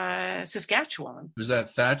Saskatchewan. Was that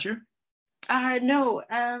Thatcher? No.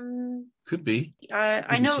 Could be.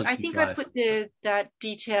 I know. I think I put that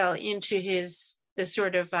detail into the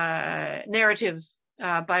sort of narrative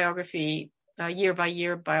biography, year by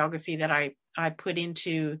year biography that I put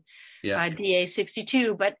into DA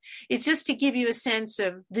 62. But it's just to give you a sense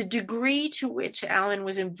of the degree to which Alan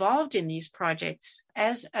was involved in these projects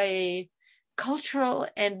as a cultural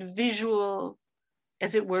and visual,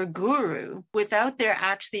 as it were, guru, without there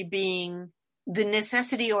actually being the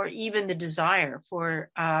necessity or even the desire for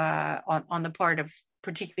on the part of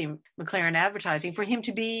particularly McLaren Advertising for him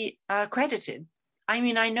to be credited. I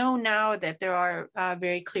mean, I know now that there are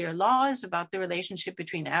very clear laws about the relationship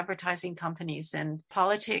between advertising companies and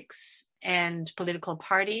politics and political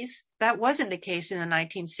parties. That wasn't the case in the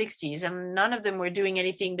 1960s, and none of them were doing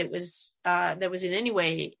anything that was in any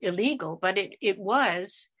way illegal, but it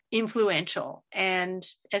was influential. And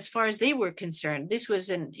as far as they were concerned, this was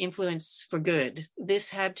an influence for good. This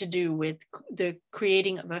had to do with the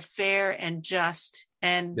creating of a fair and just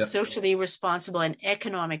and socially responsible and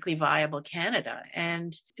economically viable Canada.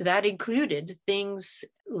 And that included things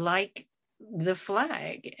like the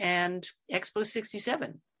flag and Expo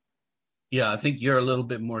 67. Yeah, I think you're a little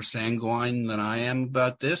bit more sanguine than I am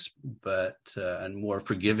about this, but and more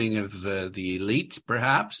forgiving of the elite,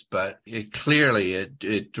 perhaps. But it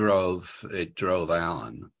drove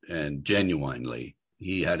Alan, and genuinely,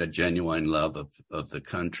 he had a genuine love of the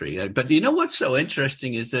country. But you know what's so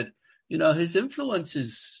interesting is that his influence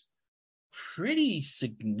is pretty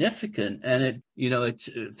significant, and it's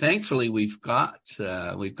thankfully we've got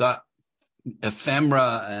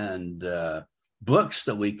ephemera and books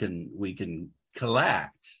that we can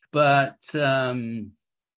collect, but his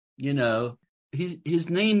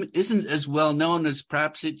name isn't as well known as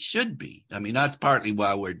perhaps it should be. I mean, that's partly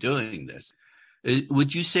why we're doing this.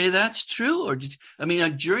 Would you say that's true, or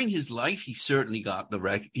during his life he certainly got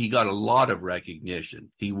he got a lot of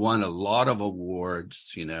recognition. He won a lot of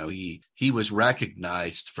awards. He was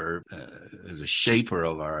recognized for as a shaper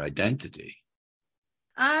of our identity.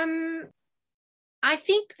 I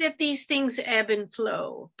think that these things ebb and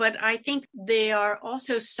flow, but I think they are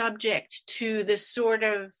also subject to the sort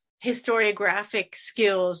of historiographic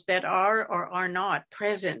skills that are or are not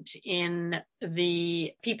present in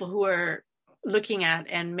the people who are looking at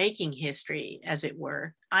and making history, as it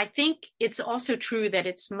were. I think it's also true that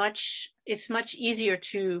it's much easier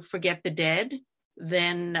to forget the dead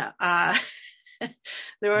than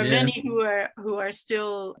there are many who are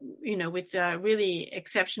still, with really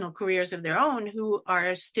exceptional careers of their own, who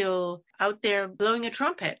are still out there blowing a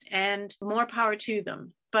trumpet, and more power to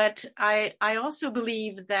them. But I also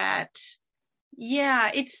believe that,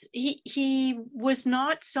 he was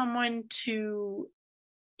not someone to.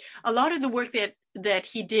 A lot of the work that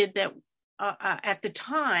he did that at the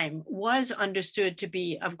time was understood to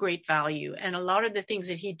be of great value, and a lot of the things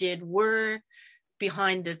that he did were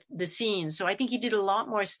behind the scenes. So I think he did a lot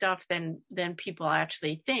more stuff than people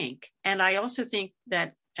actually think. And I also think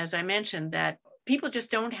that, as I mentioned, that people just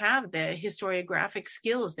don't have the historiographic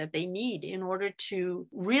skills that they need in order to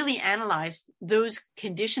really analyze those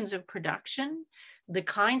conditions of production, the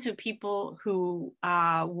kinds of people who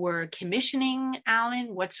were commissioning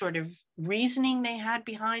Alan, what sort of reasoning they had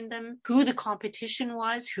behind them, who the competition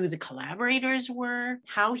was, who the collaborators were,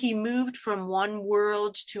 how he moved from one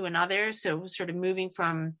world to another. So sort of moving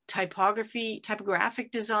from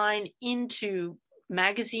typographic design into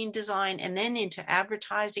magazine design, and then into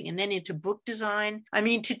advertising, and then into book design. I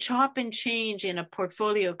mean, to chop and change in a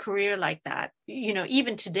portfolio career like that,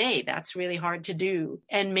 even today, that's really hard to do,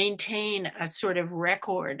 and maintain a sort of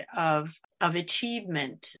record of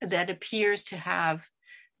achievement that appears to have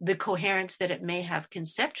the coherence that it may have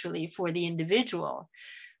conceptually for the individual.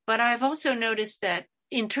 But I've also noticed that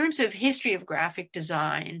in terms of history of graphic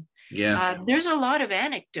design, there's a lot of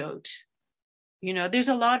anecdote. There's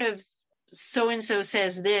a lot of so-and-so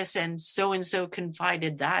says this and so-and-so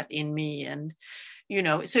confided that in me. And,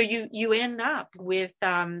 so you end up with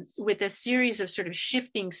a series of sort of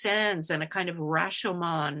shifting sands and a kind of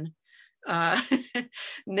Rashomon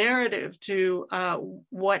narrative to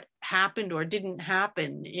what happened or didn't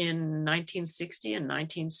happen in 1960 and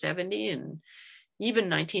 1970 and even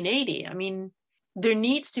 1980. I mean, there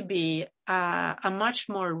needs to be a much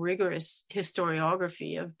more rigorous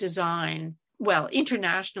historiography of design, well,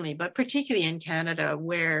 internationally, but particularly in Canada,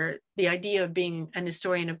 where the idea of being an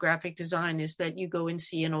historian of graphic design is that you go and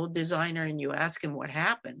see an old designer and you ask him what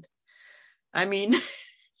happened. I mean,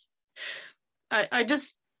 I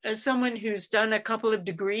just, as someone who's done a couple of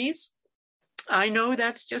degrees, I know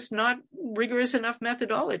that's just not rigorous enough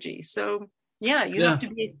methodology. So, have to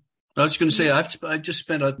be. I was going to say, I just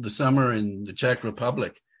spent the summer in the Czech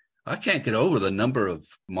Republic. I can't get over the number of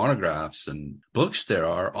monographs and books there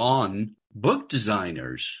are on book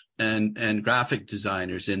designers and graphic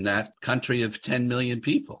designers in that country of 10 million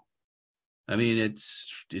people. I mean,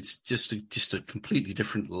 it's just a completely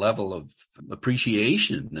different level of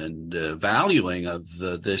appreciation and valuing of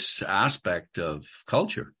this aspect of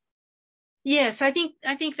culture. Yes, I think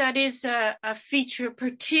that is a feature,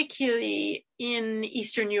 particularly in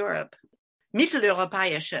Eastern Europe,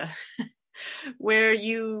 Mitteleuropäische, where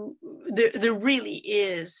there really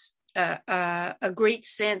is a great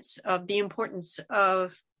sense of the importance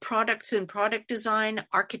of products and product design,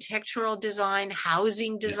 architectural design,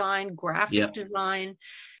 housing design, graphic design.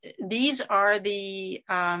 These are the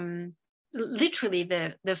literally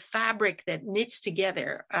the fabric that knits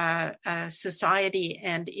together society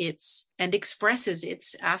and expresses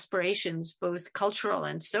its aspirations, both cultural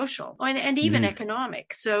and social, and even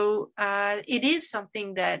economic. So it is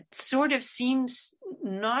something that sort of seems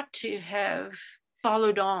not to have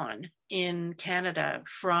followed on in Canada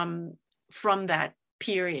from that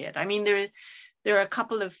period. I mean, there are a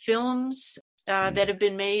couple of films that have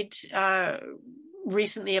been made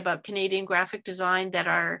recently about Canadian graphic design that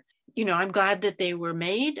are, I'm glad that they were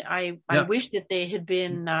made. I wish that they had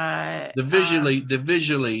been the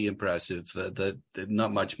visually impressive. That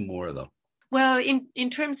not much more though. Well, in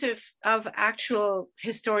terms of actual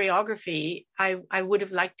historiography, I would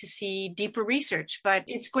have liked to see deeper research, but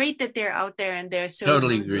it's great that they're out there and they're so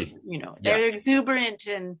totally agree. They're exuberant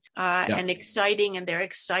and exciting, and they're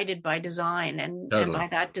excited by design and by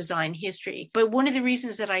that design history. But one of the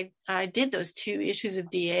reasons that I did those 2 issues of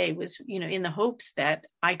DA was, in the hopes that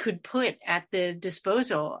I could put at the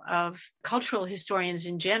disposal of cultural historians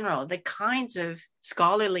in general the kinds of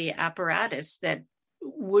scholarly apparatus that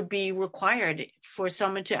would be required for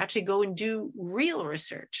someone to actually go and do real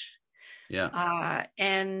research.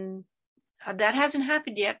 And that hasn't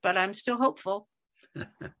happened yet, but I'm still hopeful.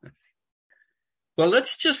 Well,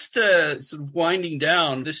 let's just sort of winding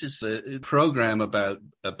down. This is a program about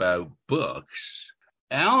books.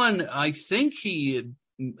 Alan, I think he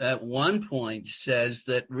at one point says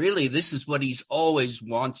that really this is what he's always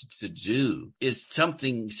wanted to do, is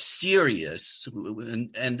something serious,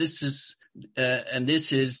 and this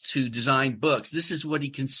is to design books. This is what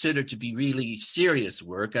he considered to be really serious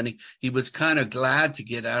work, and he was kind of glad to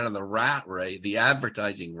get out of the rat race, the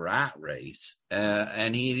advertising rat race,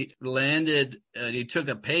 and he landed. He took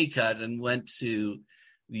a pay cut and went to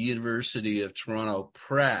the University of Toronto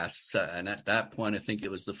Press, and at that point, I think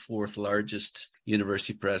it was the fourth largest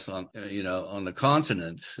university press on the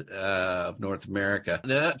continent of North America.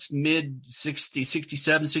 That's mid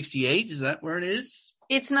 67, 68. Is that where it is?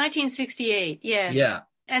 It's 1968. Yes. Yeah.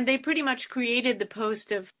 And they pretty much created the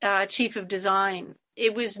post of chief of design.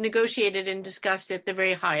 It was negotiated and discussed at the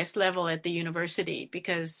very highest level at the university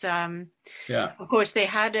because, of course, they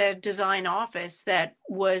had a design office that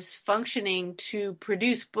was functioning to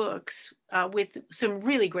produce books with some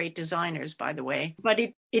really great designers, by the way. But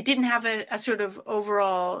it didn't have a sort of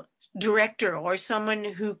overall director or someone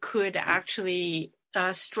who could actually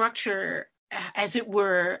structure, as it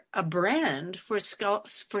were, a brand for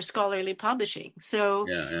scholarly publishing. So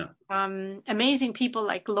amazing people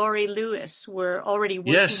like Laurie Lewis were already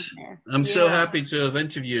working there. I'm so happy to have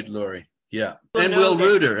interviewed Laurie. Yeah. And Will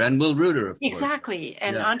Reuter, of course. Exactly.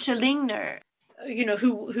 And Antje Lingner,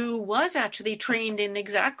 who was actually trained in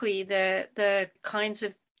exactly the kinds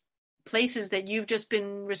of places that you've just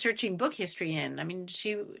been researching book history in. I mean,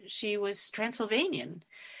 she was Transylvanian.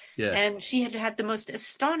 Yes. And she had the most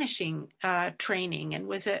astonishing training and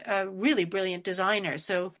was a really brilliant designer.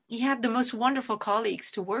 So he had the most wonderful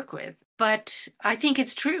colleagues to work with. But I think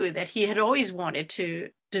it's true that he had always wanted to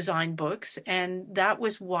design books. And that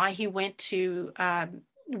was why he went to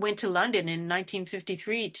London in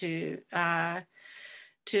 1953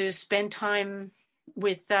 to spend time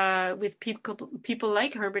with people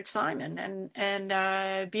like Herbert Simon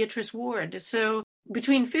and Beatrice Ward. So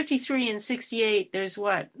between 53 and 68, there's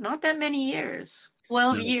not that many years,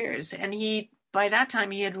 12 years. And by that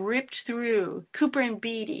time, he had ripped through Cooper and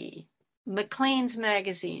Beattie, Maclean's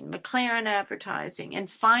Magazine, McLaren Advertising, and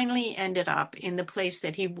finally ended up in the place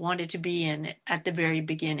that he wanted to be in at the very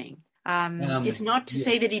beginning. It's not to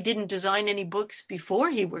say that he didn't design any books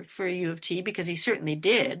before he worked for U of T, because he certainly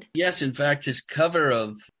did. Yes, in fact, his cover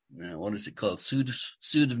of, what is it called, Suit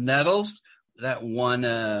of Nettles, that won...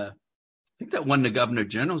 I think that won the Governor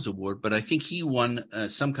General's Award, but I think he won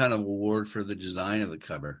some kind of award for the design of the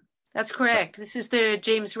cover. That's correct. This is the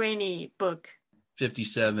James Rainey book.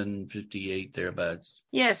 57, 58, thereabouts.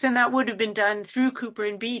 Yes, and that would have been done through Cooper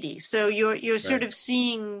and Beattie. So you're sort of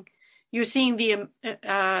seeing the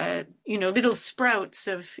little sprouts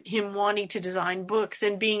of him wanting to design books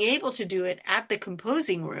and being able to do it at the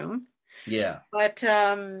composing room. Yeah. But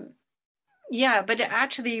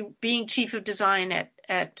actually being chief of design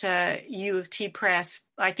at U of T Press,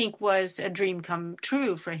 I think, was a dream come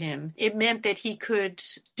true for him. It meant that he could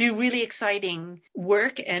do really exciting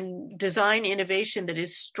work and design innovation that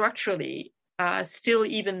is structurally still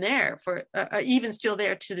even there still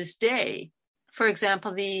there to this day. For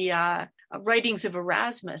example, the Writings of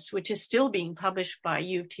Erasmus, which is still being published by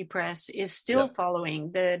U of T Press, is still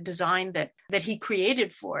following the design that he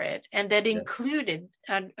created for it, and that included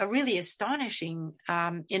a really astonishing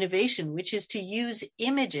innovation, which is to use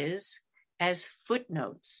images as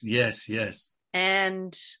footnotes. Yes, yes.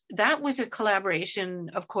 And that was a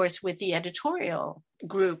collaboration, of course, with the editorial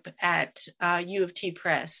group at U of T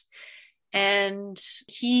Press. And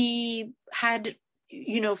he had,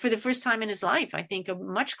 for the first time in his life, I think, a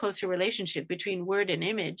much closer relationship between word and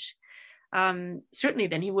image, certainly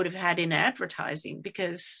than he would have had in advertising,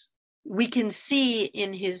 because we can see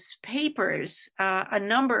in his papers a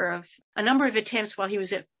number of attempts while he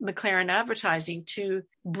was at McLaren Advertising to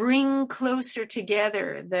bring closer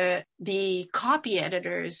together the copy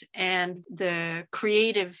editors and the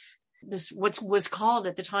creative, what was called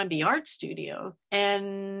at the time the art studio,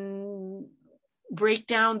 and break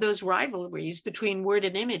down those rivalries between word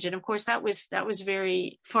and image. And of course, that was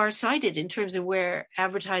very far-sighted in terms of where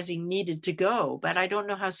advertising needed to go. But I don't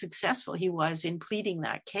know how successful he was in pleading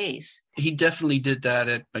that case. He definitely did that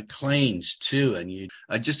at Maclean's too. And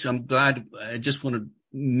I'm glad. I just want to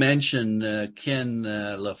mention Ken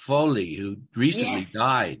LaFoley, who recently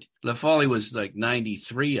died. LaFoley was like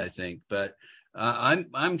 93, I think. But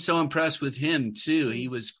I'm so impressed with him too. He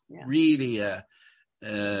was really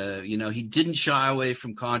he didn't shy away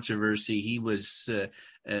from controversy. He was,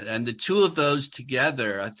 and the two of those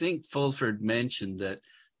together, I think Fulford mentioned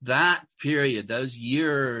that period, those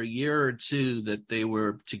year or two that they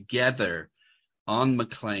were together on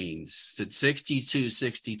Maclean's, at 62,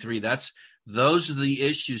 63, that's those are the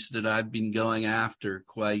issues that I've been going after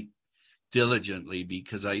quite diligently,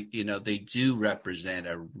 because they do represent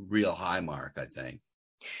a real high mark, I think.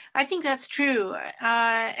 I think that's true.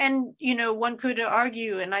 And, one could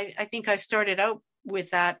argue, and I think I started out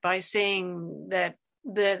with that by saying that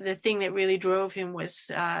the thing that really drove him was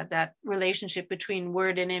that relationship between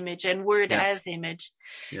word and image, and word as image.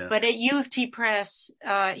 Yeah. But at U of T Press,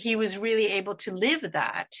 he was really able to live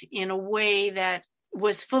that in a way that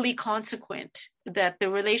was fully consequent, that the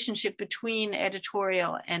relationship between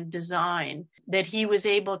editorial and design that he was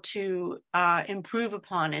able to improve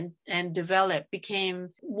upon and develop became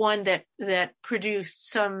one that produced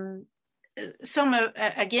some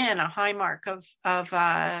again, a high mark of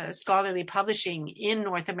scholarly publishing in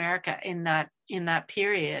North America in that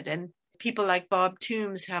period. And people like Bob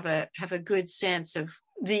Toombs have a good sense of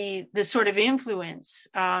the sort of influence.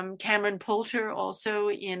 Cameron Poulter also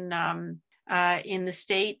in the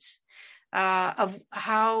States, of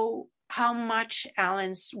how much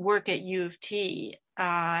Alan's work at U of T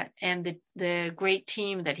and the great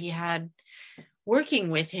team that he had working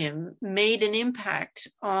with him made an impact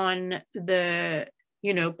on the,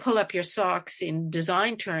 pull up your socks in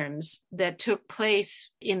design terms that took place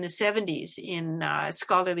in the 70s in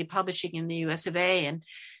scholarly publishing in the US of A. And,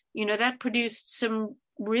 that produced some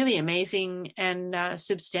really amazing and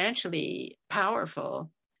substantially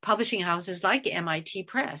powerful publishing houses like MIT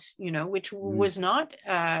Press, which was not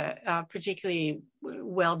particularly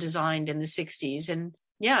well designed in the 60s. And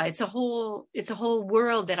yeah, it's a whole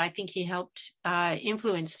world that I think he helped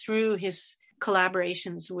influence through his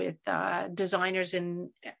collaborations with designers and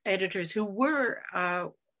editors who were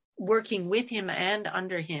working with him and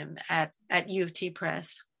under him at U of T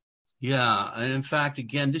Press. Yeah, and in fact,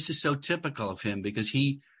 again, this is so typical of him, because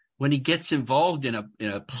when he gets involved in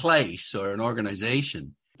a place or an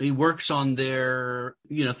organization, he works on their,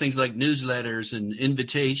 things like newsletters and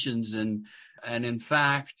invitations, and in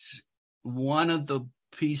fact, one of the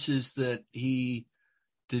pieces that he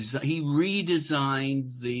redesigned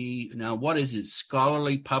what is it,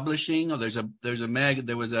 scholarly publishing? Oh,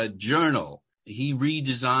 there was a journal. He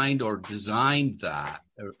redesigned or designed that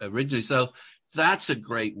originally. So that's a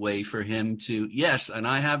great way for him to, yes. And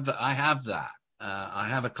I have that. I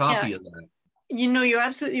have a copy of that. You're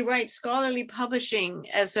absolutely right. Scholarly publishing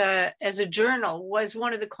as a journal was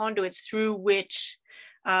one of the conduits through which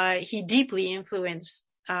he deeply influenced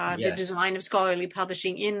the design of scholarly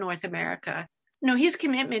publishing in North America. His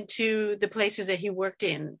commitment to the places that he worked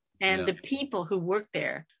in and the people who worked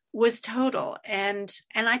there was total. And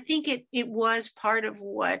I think it was part of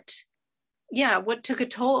what took a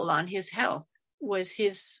toll on his health was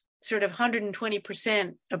his sort of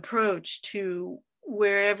 120% approach to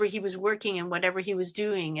wherever he was working and whatever he was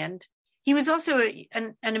doing. And he was also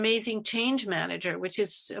an amazing change manager, which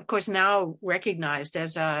is, of course, now recognized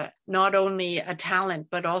as not only a talent,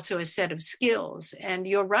 but also a set of skills. And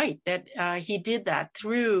you're right that he did that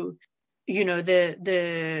through,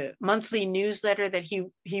 the monthly newsletter that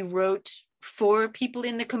he wrote for people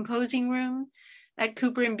in the composing room at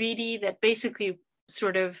Cooper and Beattie, that basically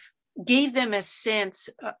sort of gave them a sense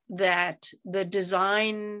that the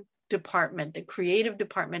design department, the creative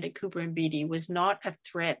department at Cooper and Beattie, was not a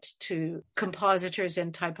threat to compositors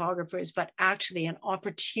and typographers, but actually an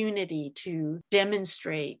opportunity to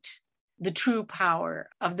demonstrate the true power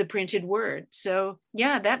of the printed word. So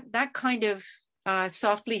that kind of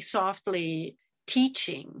softly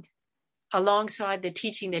teaching, alongside the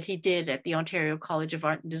teaching that he did at the Ontario College of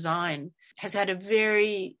Art and Design, has had a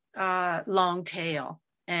very long tail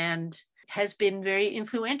and has been very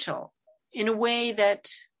influential in a way that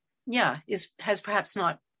has perhaps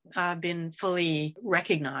not been fully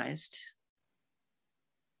recognized.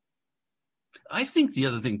 I think the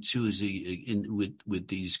other thing too is with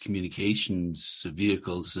these communications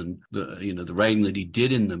vehicles and the writing that he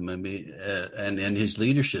did in them, and his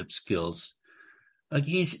leadership skills,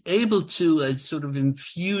 he's able to sort of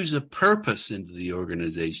infuse a purpose into the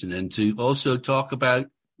organization, and to also talk about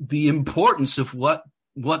the importance of what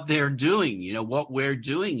they're doing. What we're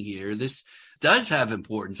doing here. This does have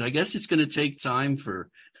importance. I guess it's going to take time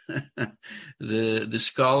for the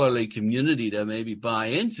scholarly community to maybe buy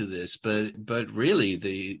into this, but really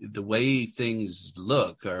the way things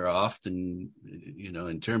look are often,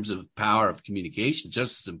 in terms of power of communication,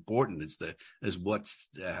 just as important as what's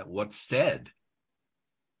said.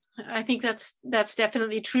 I think that's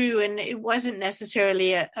definitely true, and it wasn't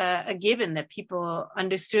necessarily a given that people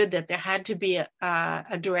understood that there had to be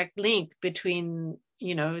a direct link between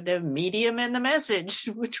the medium and the message,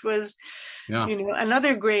 which was, Yeah.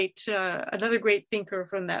 another great thinker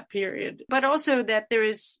from that period. But also that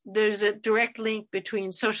there's a direct link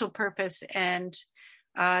between social purpose and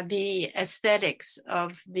the aesthetics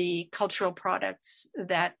of the cultural products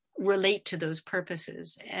that relate to those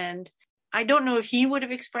purposes. And I don't know if he would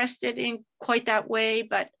have expressed it in quite that way,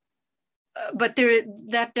 but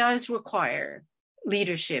that does require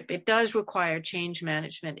leadership. It does require change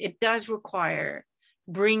management. It does require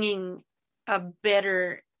bringing a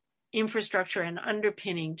better infrastructure and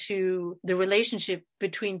underpinning to the relationship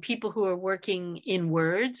between people who are working in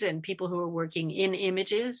words and people who are working in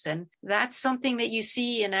images. And that's something that you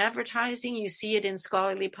see in advertising, you see it in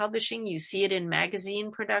scholarly publishing, you see it in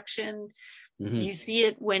magazine production, you see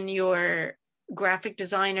it when you're graphic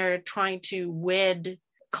designer trying to wed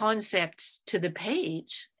concepts to the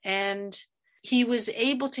page. And he was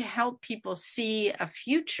able to help people see a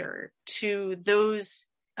future to those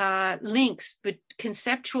links, but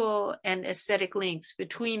conceptual and aesthetic links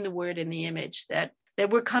between the word and the image that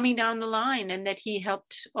were coming down the line, and that he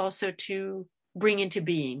helped also to bring into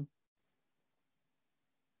being.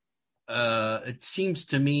 It seems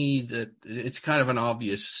to me that it's kind of an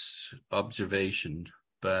obvious observation,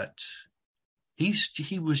 but he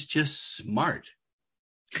was just smart.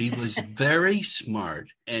 He was very smart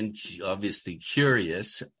and obviously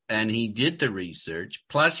curious, and he did the research.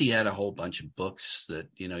 Plus, he had a whole bunch of books that,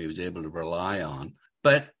 he was able to rely on.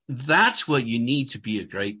 But that's what you need to be a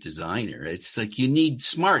great designer. It's like you need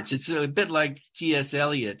smarts. It's a bit like T.S.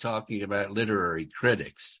 Eliot talking about literary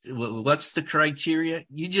critics. What's the criteria?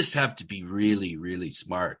 You just have to be really, really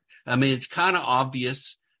smart. I mean, it's kind of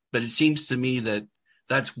obvious, but it seems to me that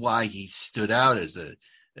that's why he stood out as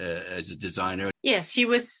a designer. Yes, he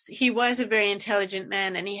was a very intelligent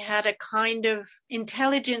man, and he had a kind of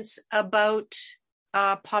intelligence about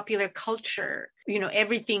popular culture.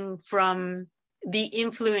 Everything from the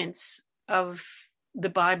influence of the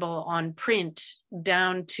Bible on print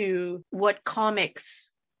down to what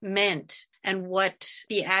comics meant and what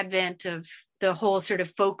the advent of the whole sort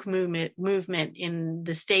of folk movement in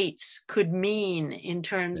the States could mean in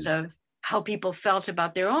terms of how people felt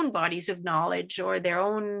about their own bodies of knowledge or their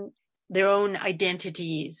own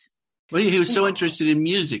identities. Well, he was so interested in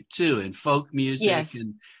music too, in folk music, yes.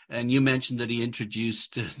 and you mentioned that he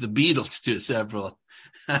introduced the Beatles to several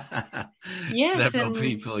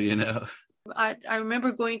people. I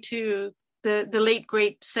remember going to the late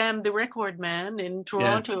great Sam the Record Man in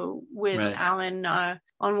Toronto with Alan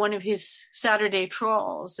on one of his Saturday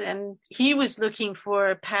trawls, and he was looking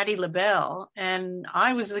for Patti LaBelle and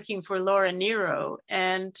I was looking for Laura Nyro,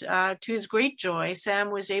 and to his great joy,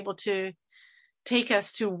 Sam was able to take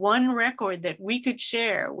us to one record that we could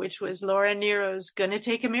share, which was Laura Nyro's Gonna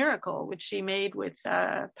Take a Miracle, which she made with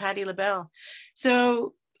Patti LaBelle.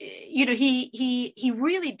 So he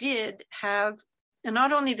really did have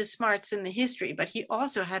not only the smarts in the history, but he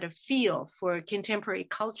also had a feel for contemporary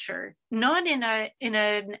culture, not in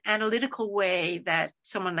an analytical way that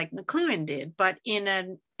someone like McLuhan did, but in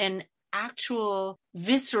an actual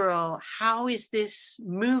visceral, how is this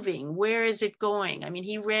moving? Where is it going? I mean,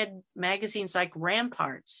 he read magazines like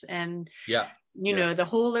Ramparts and the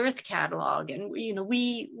Whole Earth catalog. And,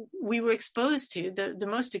 we were exposed to the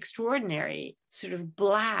most extraordinary sort of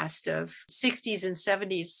blast of 60s and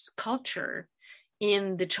 70s culture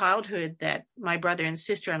in the childhood that my brother and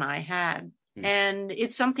sister and I had. And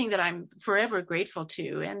it's something that I'm forever grateful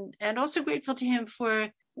to, and also grateful to him for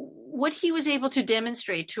what he was able to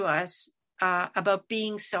demonstrate to us about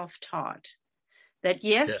being self-taught. That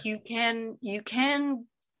yes, you can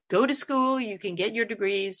go to school, you can get your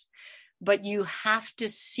degrees, but you have to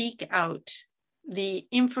seek out the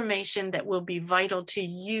information that will be vital to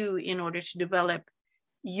you in order to develop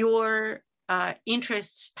your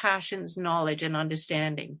interests, passions, knowledge, and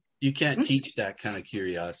understanding. You can't teach that kind of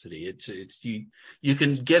curiosity. It's you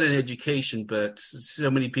can get an education, but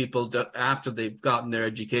so many people, after they've gotten their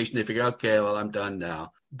education, they figure, okay, well, I'm done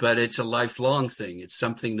now. But it's a lifelong thing. It's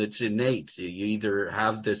something that's innate. You either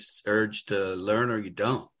have this urge to learn or you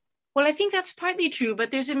don't. Well, I think that's partly true,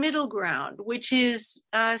 but there's a middle ground, which is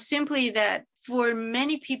simply that for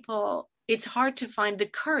many people, it's hard to find the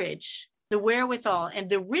courage, the wherewithal, and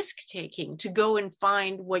the risk-taking to go and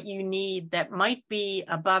find what you need that might be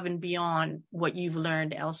above and beyond what you've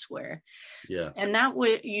learned elsewhere. Yeah. And that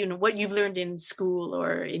would, what you've learned in school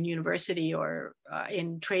or in university or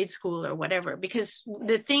in trade school or whatever. Because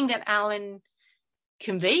the thing that Alan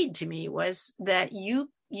conveyed to me was that you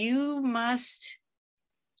must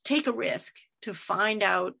take a risk to find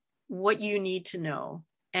out what you need to know.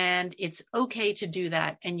 And it's okay to do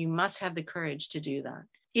that. And you must have the courage to do that.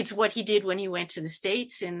 It's what he did when he went to the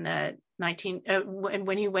States in the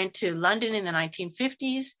when he went to London in the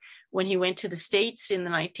 1950s, when he went to the States in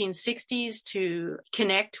the 1960s to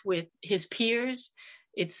connect with his peers.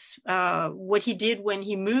 It's what he did when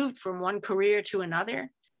he moved from one career to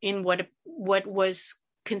another in what was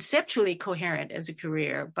conceptually coherent as a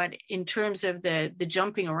career, but in terms of the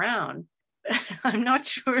jumping around, I'm not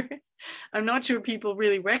sure people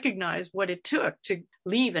really recognize what it took to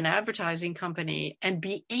leave an advertising company and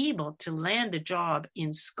be able to land a job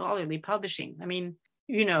in scholarly publishing. I mean,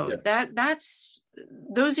 that's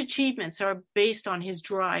those achievements are based on his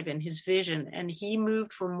drive and his vision. And he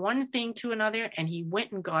moved from one thing to another, and he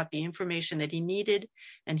went and got the information that he needed,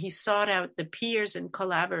 and he sought out the peers and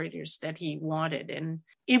collaborators that he wanted. And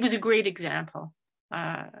it was a great example.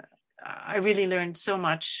 I really learned so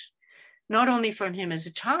much, not only from him as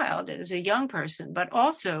a child, as a young person, but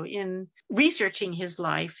also in researching his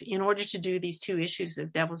life in order to do these 2 issues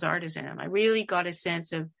of Devil's Artisan. I really got a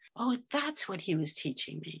sense of, oh, that's what he was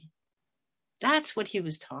teaching me. That's what he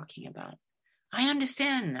was talking about. I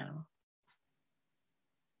understand now.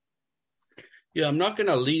 Yeah, I'm not going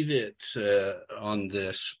to leave it on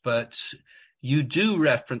this, but you do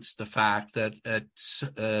reference the fact that at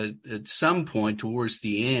some point towards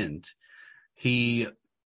the end, he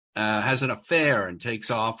has an affair and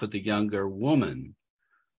takes off with a younger woman.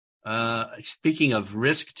 Speaking of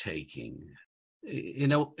risk taking,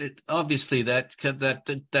 obviously that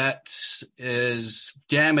is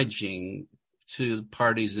damaging to the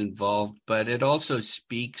parties involved, but it also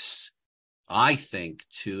speaks, I think,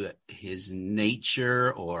 to his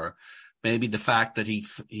nature, or maybe the fact that he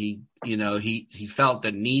felt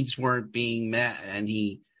that needs weren't being met, and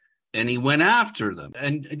he went after them.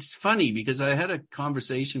 And it's funny because I had a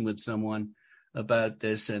conversation with someone about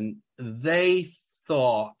this, and they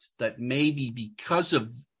thought that maybe because of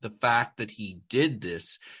the fact that he did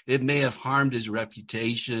this, it may have harmed his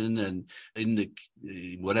reputation and in the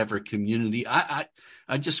whatever community. I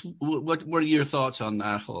just, what are your thoughts on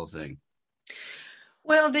that whole thing?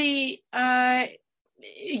 Well, yes,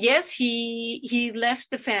 he left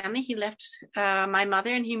the family. He left my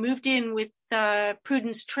mother, and he moved in with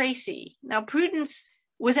Prudence Tracy. Now, Prudence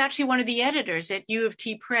was actually one of the editors at U of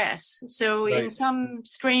T Press. So right. In some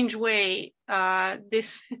strange way,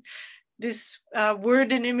 this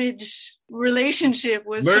word and image relationship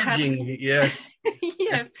was merging, yes,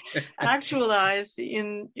 yes, actualized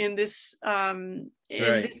in this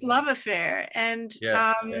this love affair. And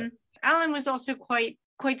Alan was also quite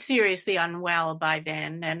seriously unwell by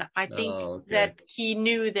then, and I think that he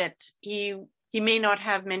knew that he may not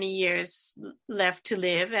have many years left to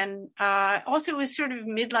live, and also it was sort of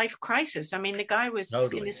midlife crisis. I mean, the guy was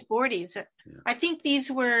in his 40s. Yeah. I think these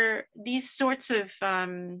sorts of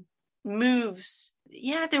moves.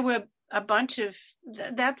 Yeah, there were a bunch of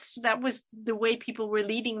that was the way people were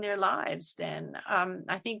leading their lives then.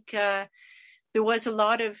 I think there was a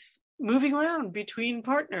lot of moving around between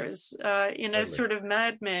partners in a sort of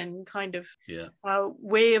Mad Men kind of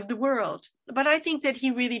way of the world. But I think that he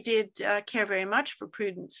really did care very much for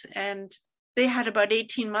Prudence, and they had about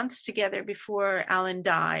 18 months together before Alan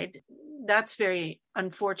died. That's very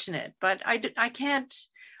unfortunate, but I can't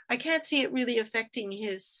see it really affecting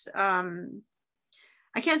his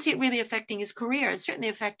career. It certainly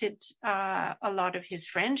affected a lot of his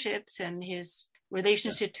friendships and his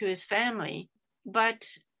relationship to his family. But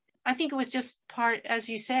I think it was just part, as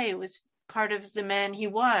you say, it was part of the man he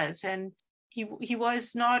was, and he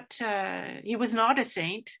was not a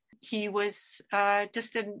saint. He was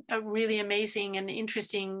just a really amazing and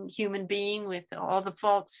interesting human being with all the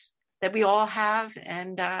faults that we all have,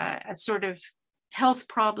 and a sort of health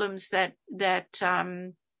problems that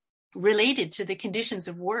related to the conditions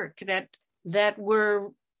of work that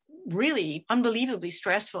were really unbelievably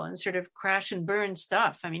stressful and sort of crash and burn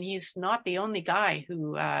stuff. I mean, he's not the only guy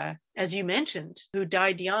who, as you mentioned, who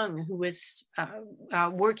died young, who was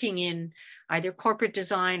working in either corporate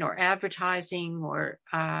design or advertising or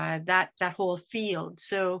that whole field.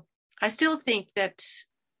 So I still think that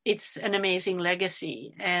it's an amazing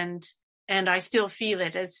legacy, and I still feel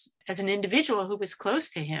it as an individual who was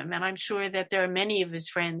close to him. And I'm sure that there are many of his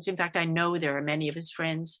friends. In fact, I know there are many of his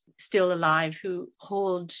friends still alive who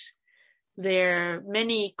hold their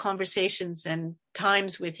many conversations and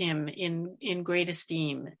times with him in great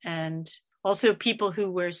esteem. And also people who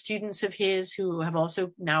were students of his who have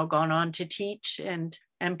also now gone on to teach and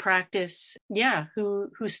practice. Yeah, who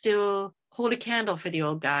still hold a candle for the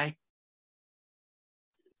old guy.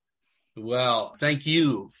 Well, thank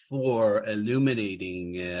you for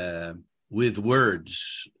illuminating with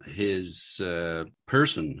words his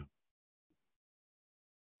person.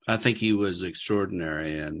 I think he was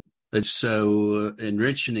extraordinary, and it's so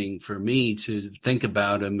enriching for me to think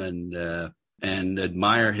about him and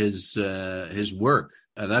admire his work.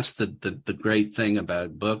 That's the great thing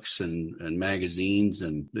about books and magazines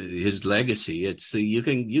and his legacy. It's you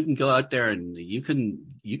can go out there and you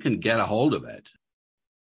can get a hold of it.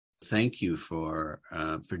 Thank you for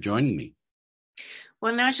joining me.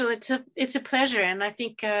 Well, Nigel, it's a pleasure, and I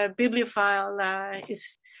think Bibliophile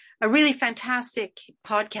is a really fantastic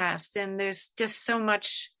podcast, and there's just so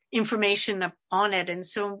much information on it, and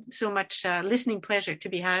so much listening pleasure to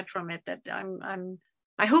be had from it that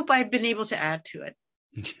I hope I've been able to add to it.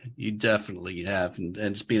 You definitely have, and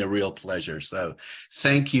it's been a real pleasure. So,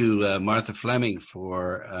 thank you, Martha Fleming,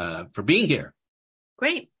 for being here.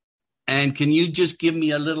 Great. And can you just give me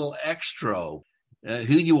a little extra?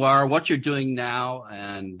 Who you are, what you're doing now,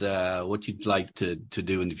 and what you'd like to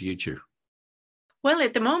do in the future. Well,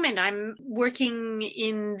 at the moment, I'm working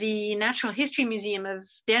in the Natural History Museum of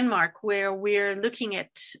Denmark, where we're looking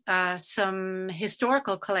at some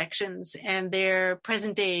historical collections and their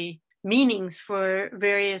present-day meanings for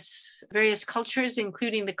various cultures,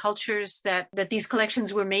 including the cultures that these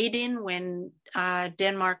collections were made in when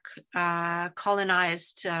Denmark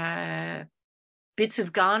colonized bits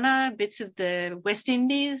of Ghana, bits of the West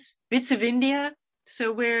Indies, bits of India.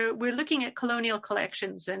 So we're looking at colonial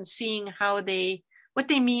collections and seeing what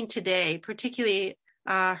they mean today, particularly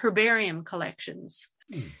herbarium collections.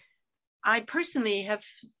 I personally have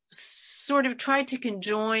sort of tried to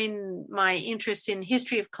conjoin my interest in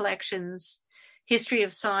history of collections, history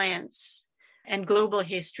of science, and global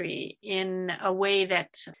history in a way that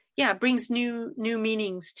brings new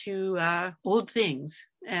meanings to old things.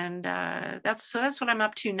 And that's what I'm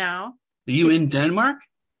up to now. Are you in Denmark?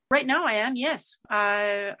 Right now I am, yes.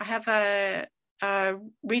 I have a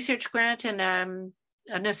research grant and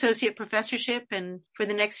an associate professorship, and for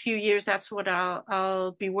the next few years that's what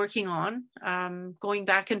I'll be working on, going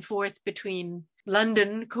back and forth between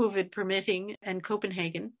London, COVID permitting, and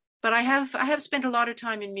Copenhagen. But I have spent a lot of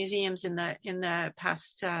time in museums in the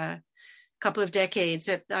past couple of decades.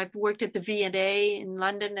 I've worked at the V&A in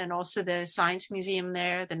London and also the Science Museum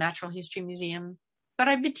there, the Natural History Museum. But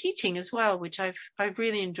I've been teaching as well, which I've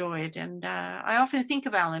really enjoyed. And I often think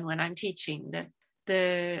of Alan when I'm teaching,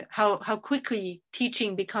 that how quickly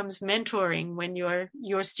teaching becomes mentoring when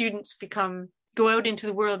your students go out into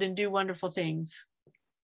the world and do wonderful things.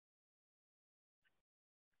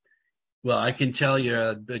 Well, I can tell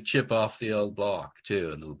you're a chip off the old block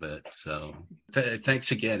too, a little bit. So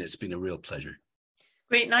thanks again. It's been a real pleasure.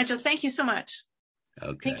 Great, Nigel. Thank you so much.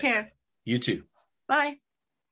 Okay. Take care. You too. Bye.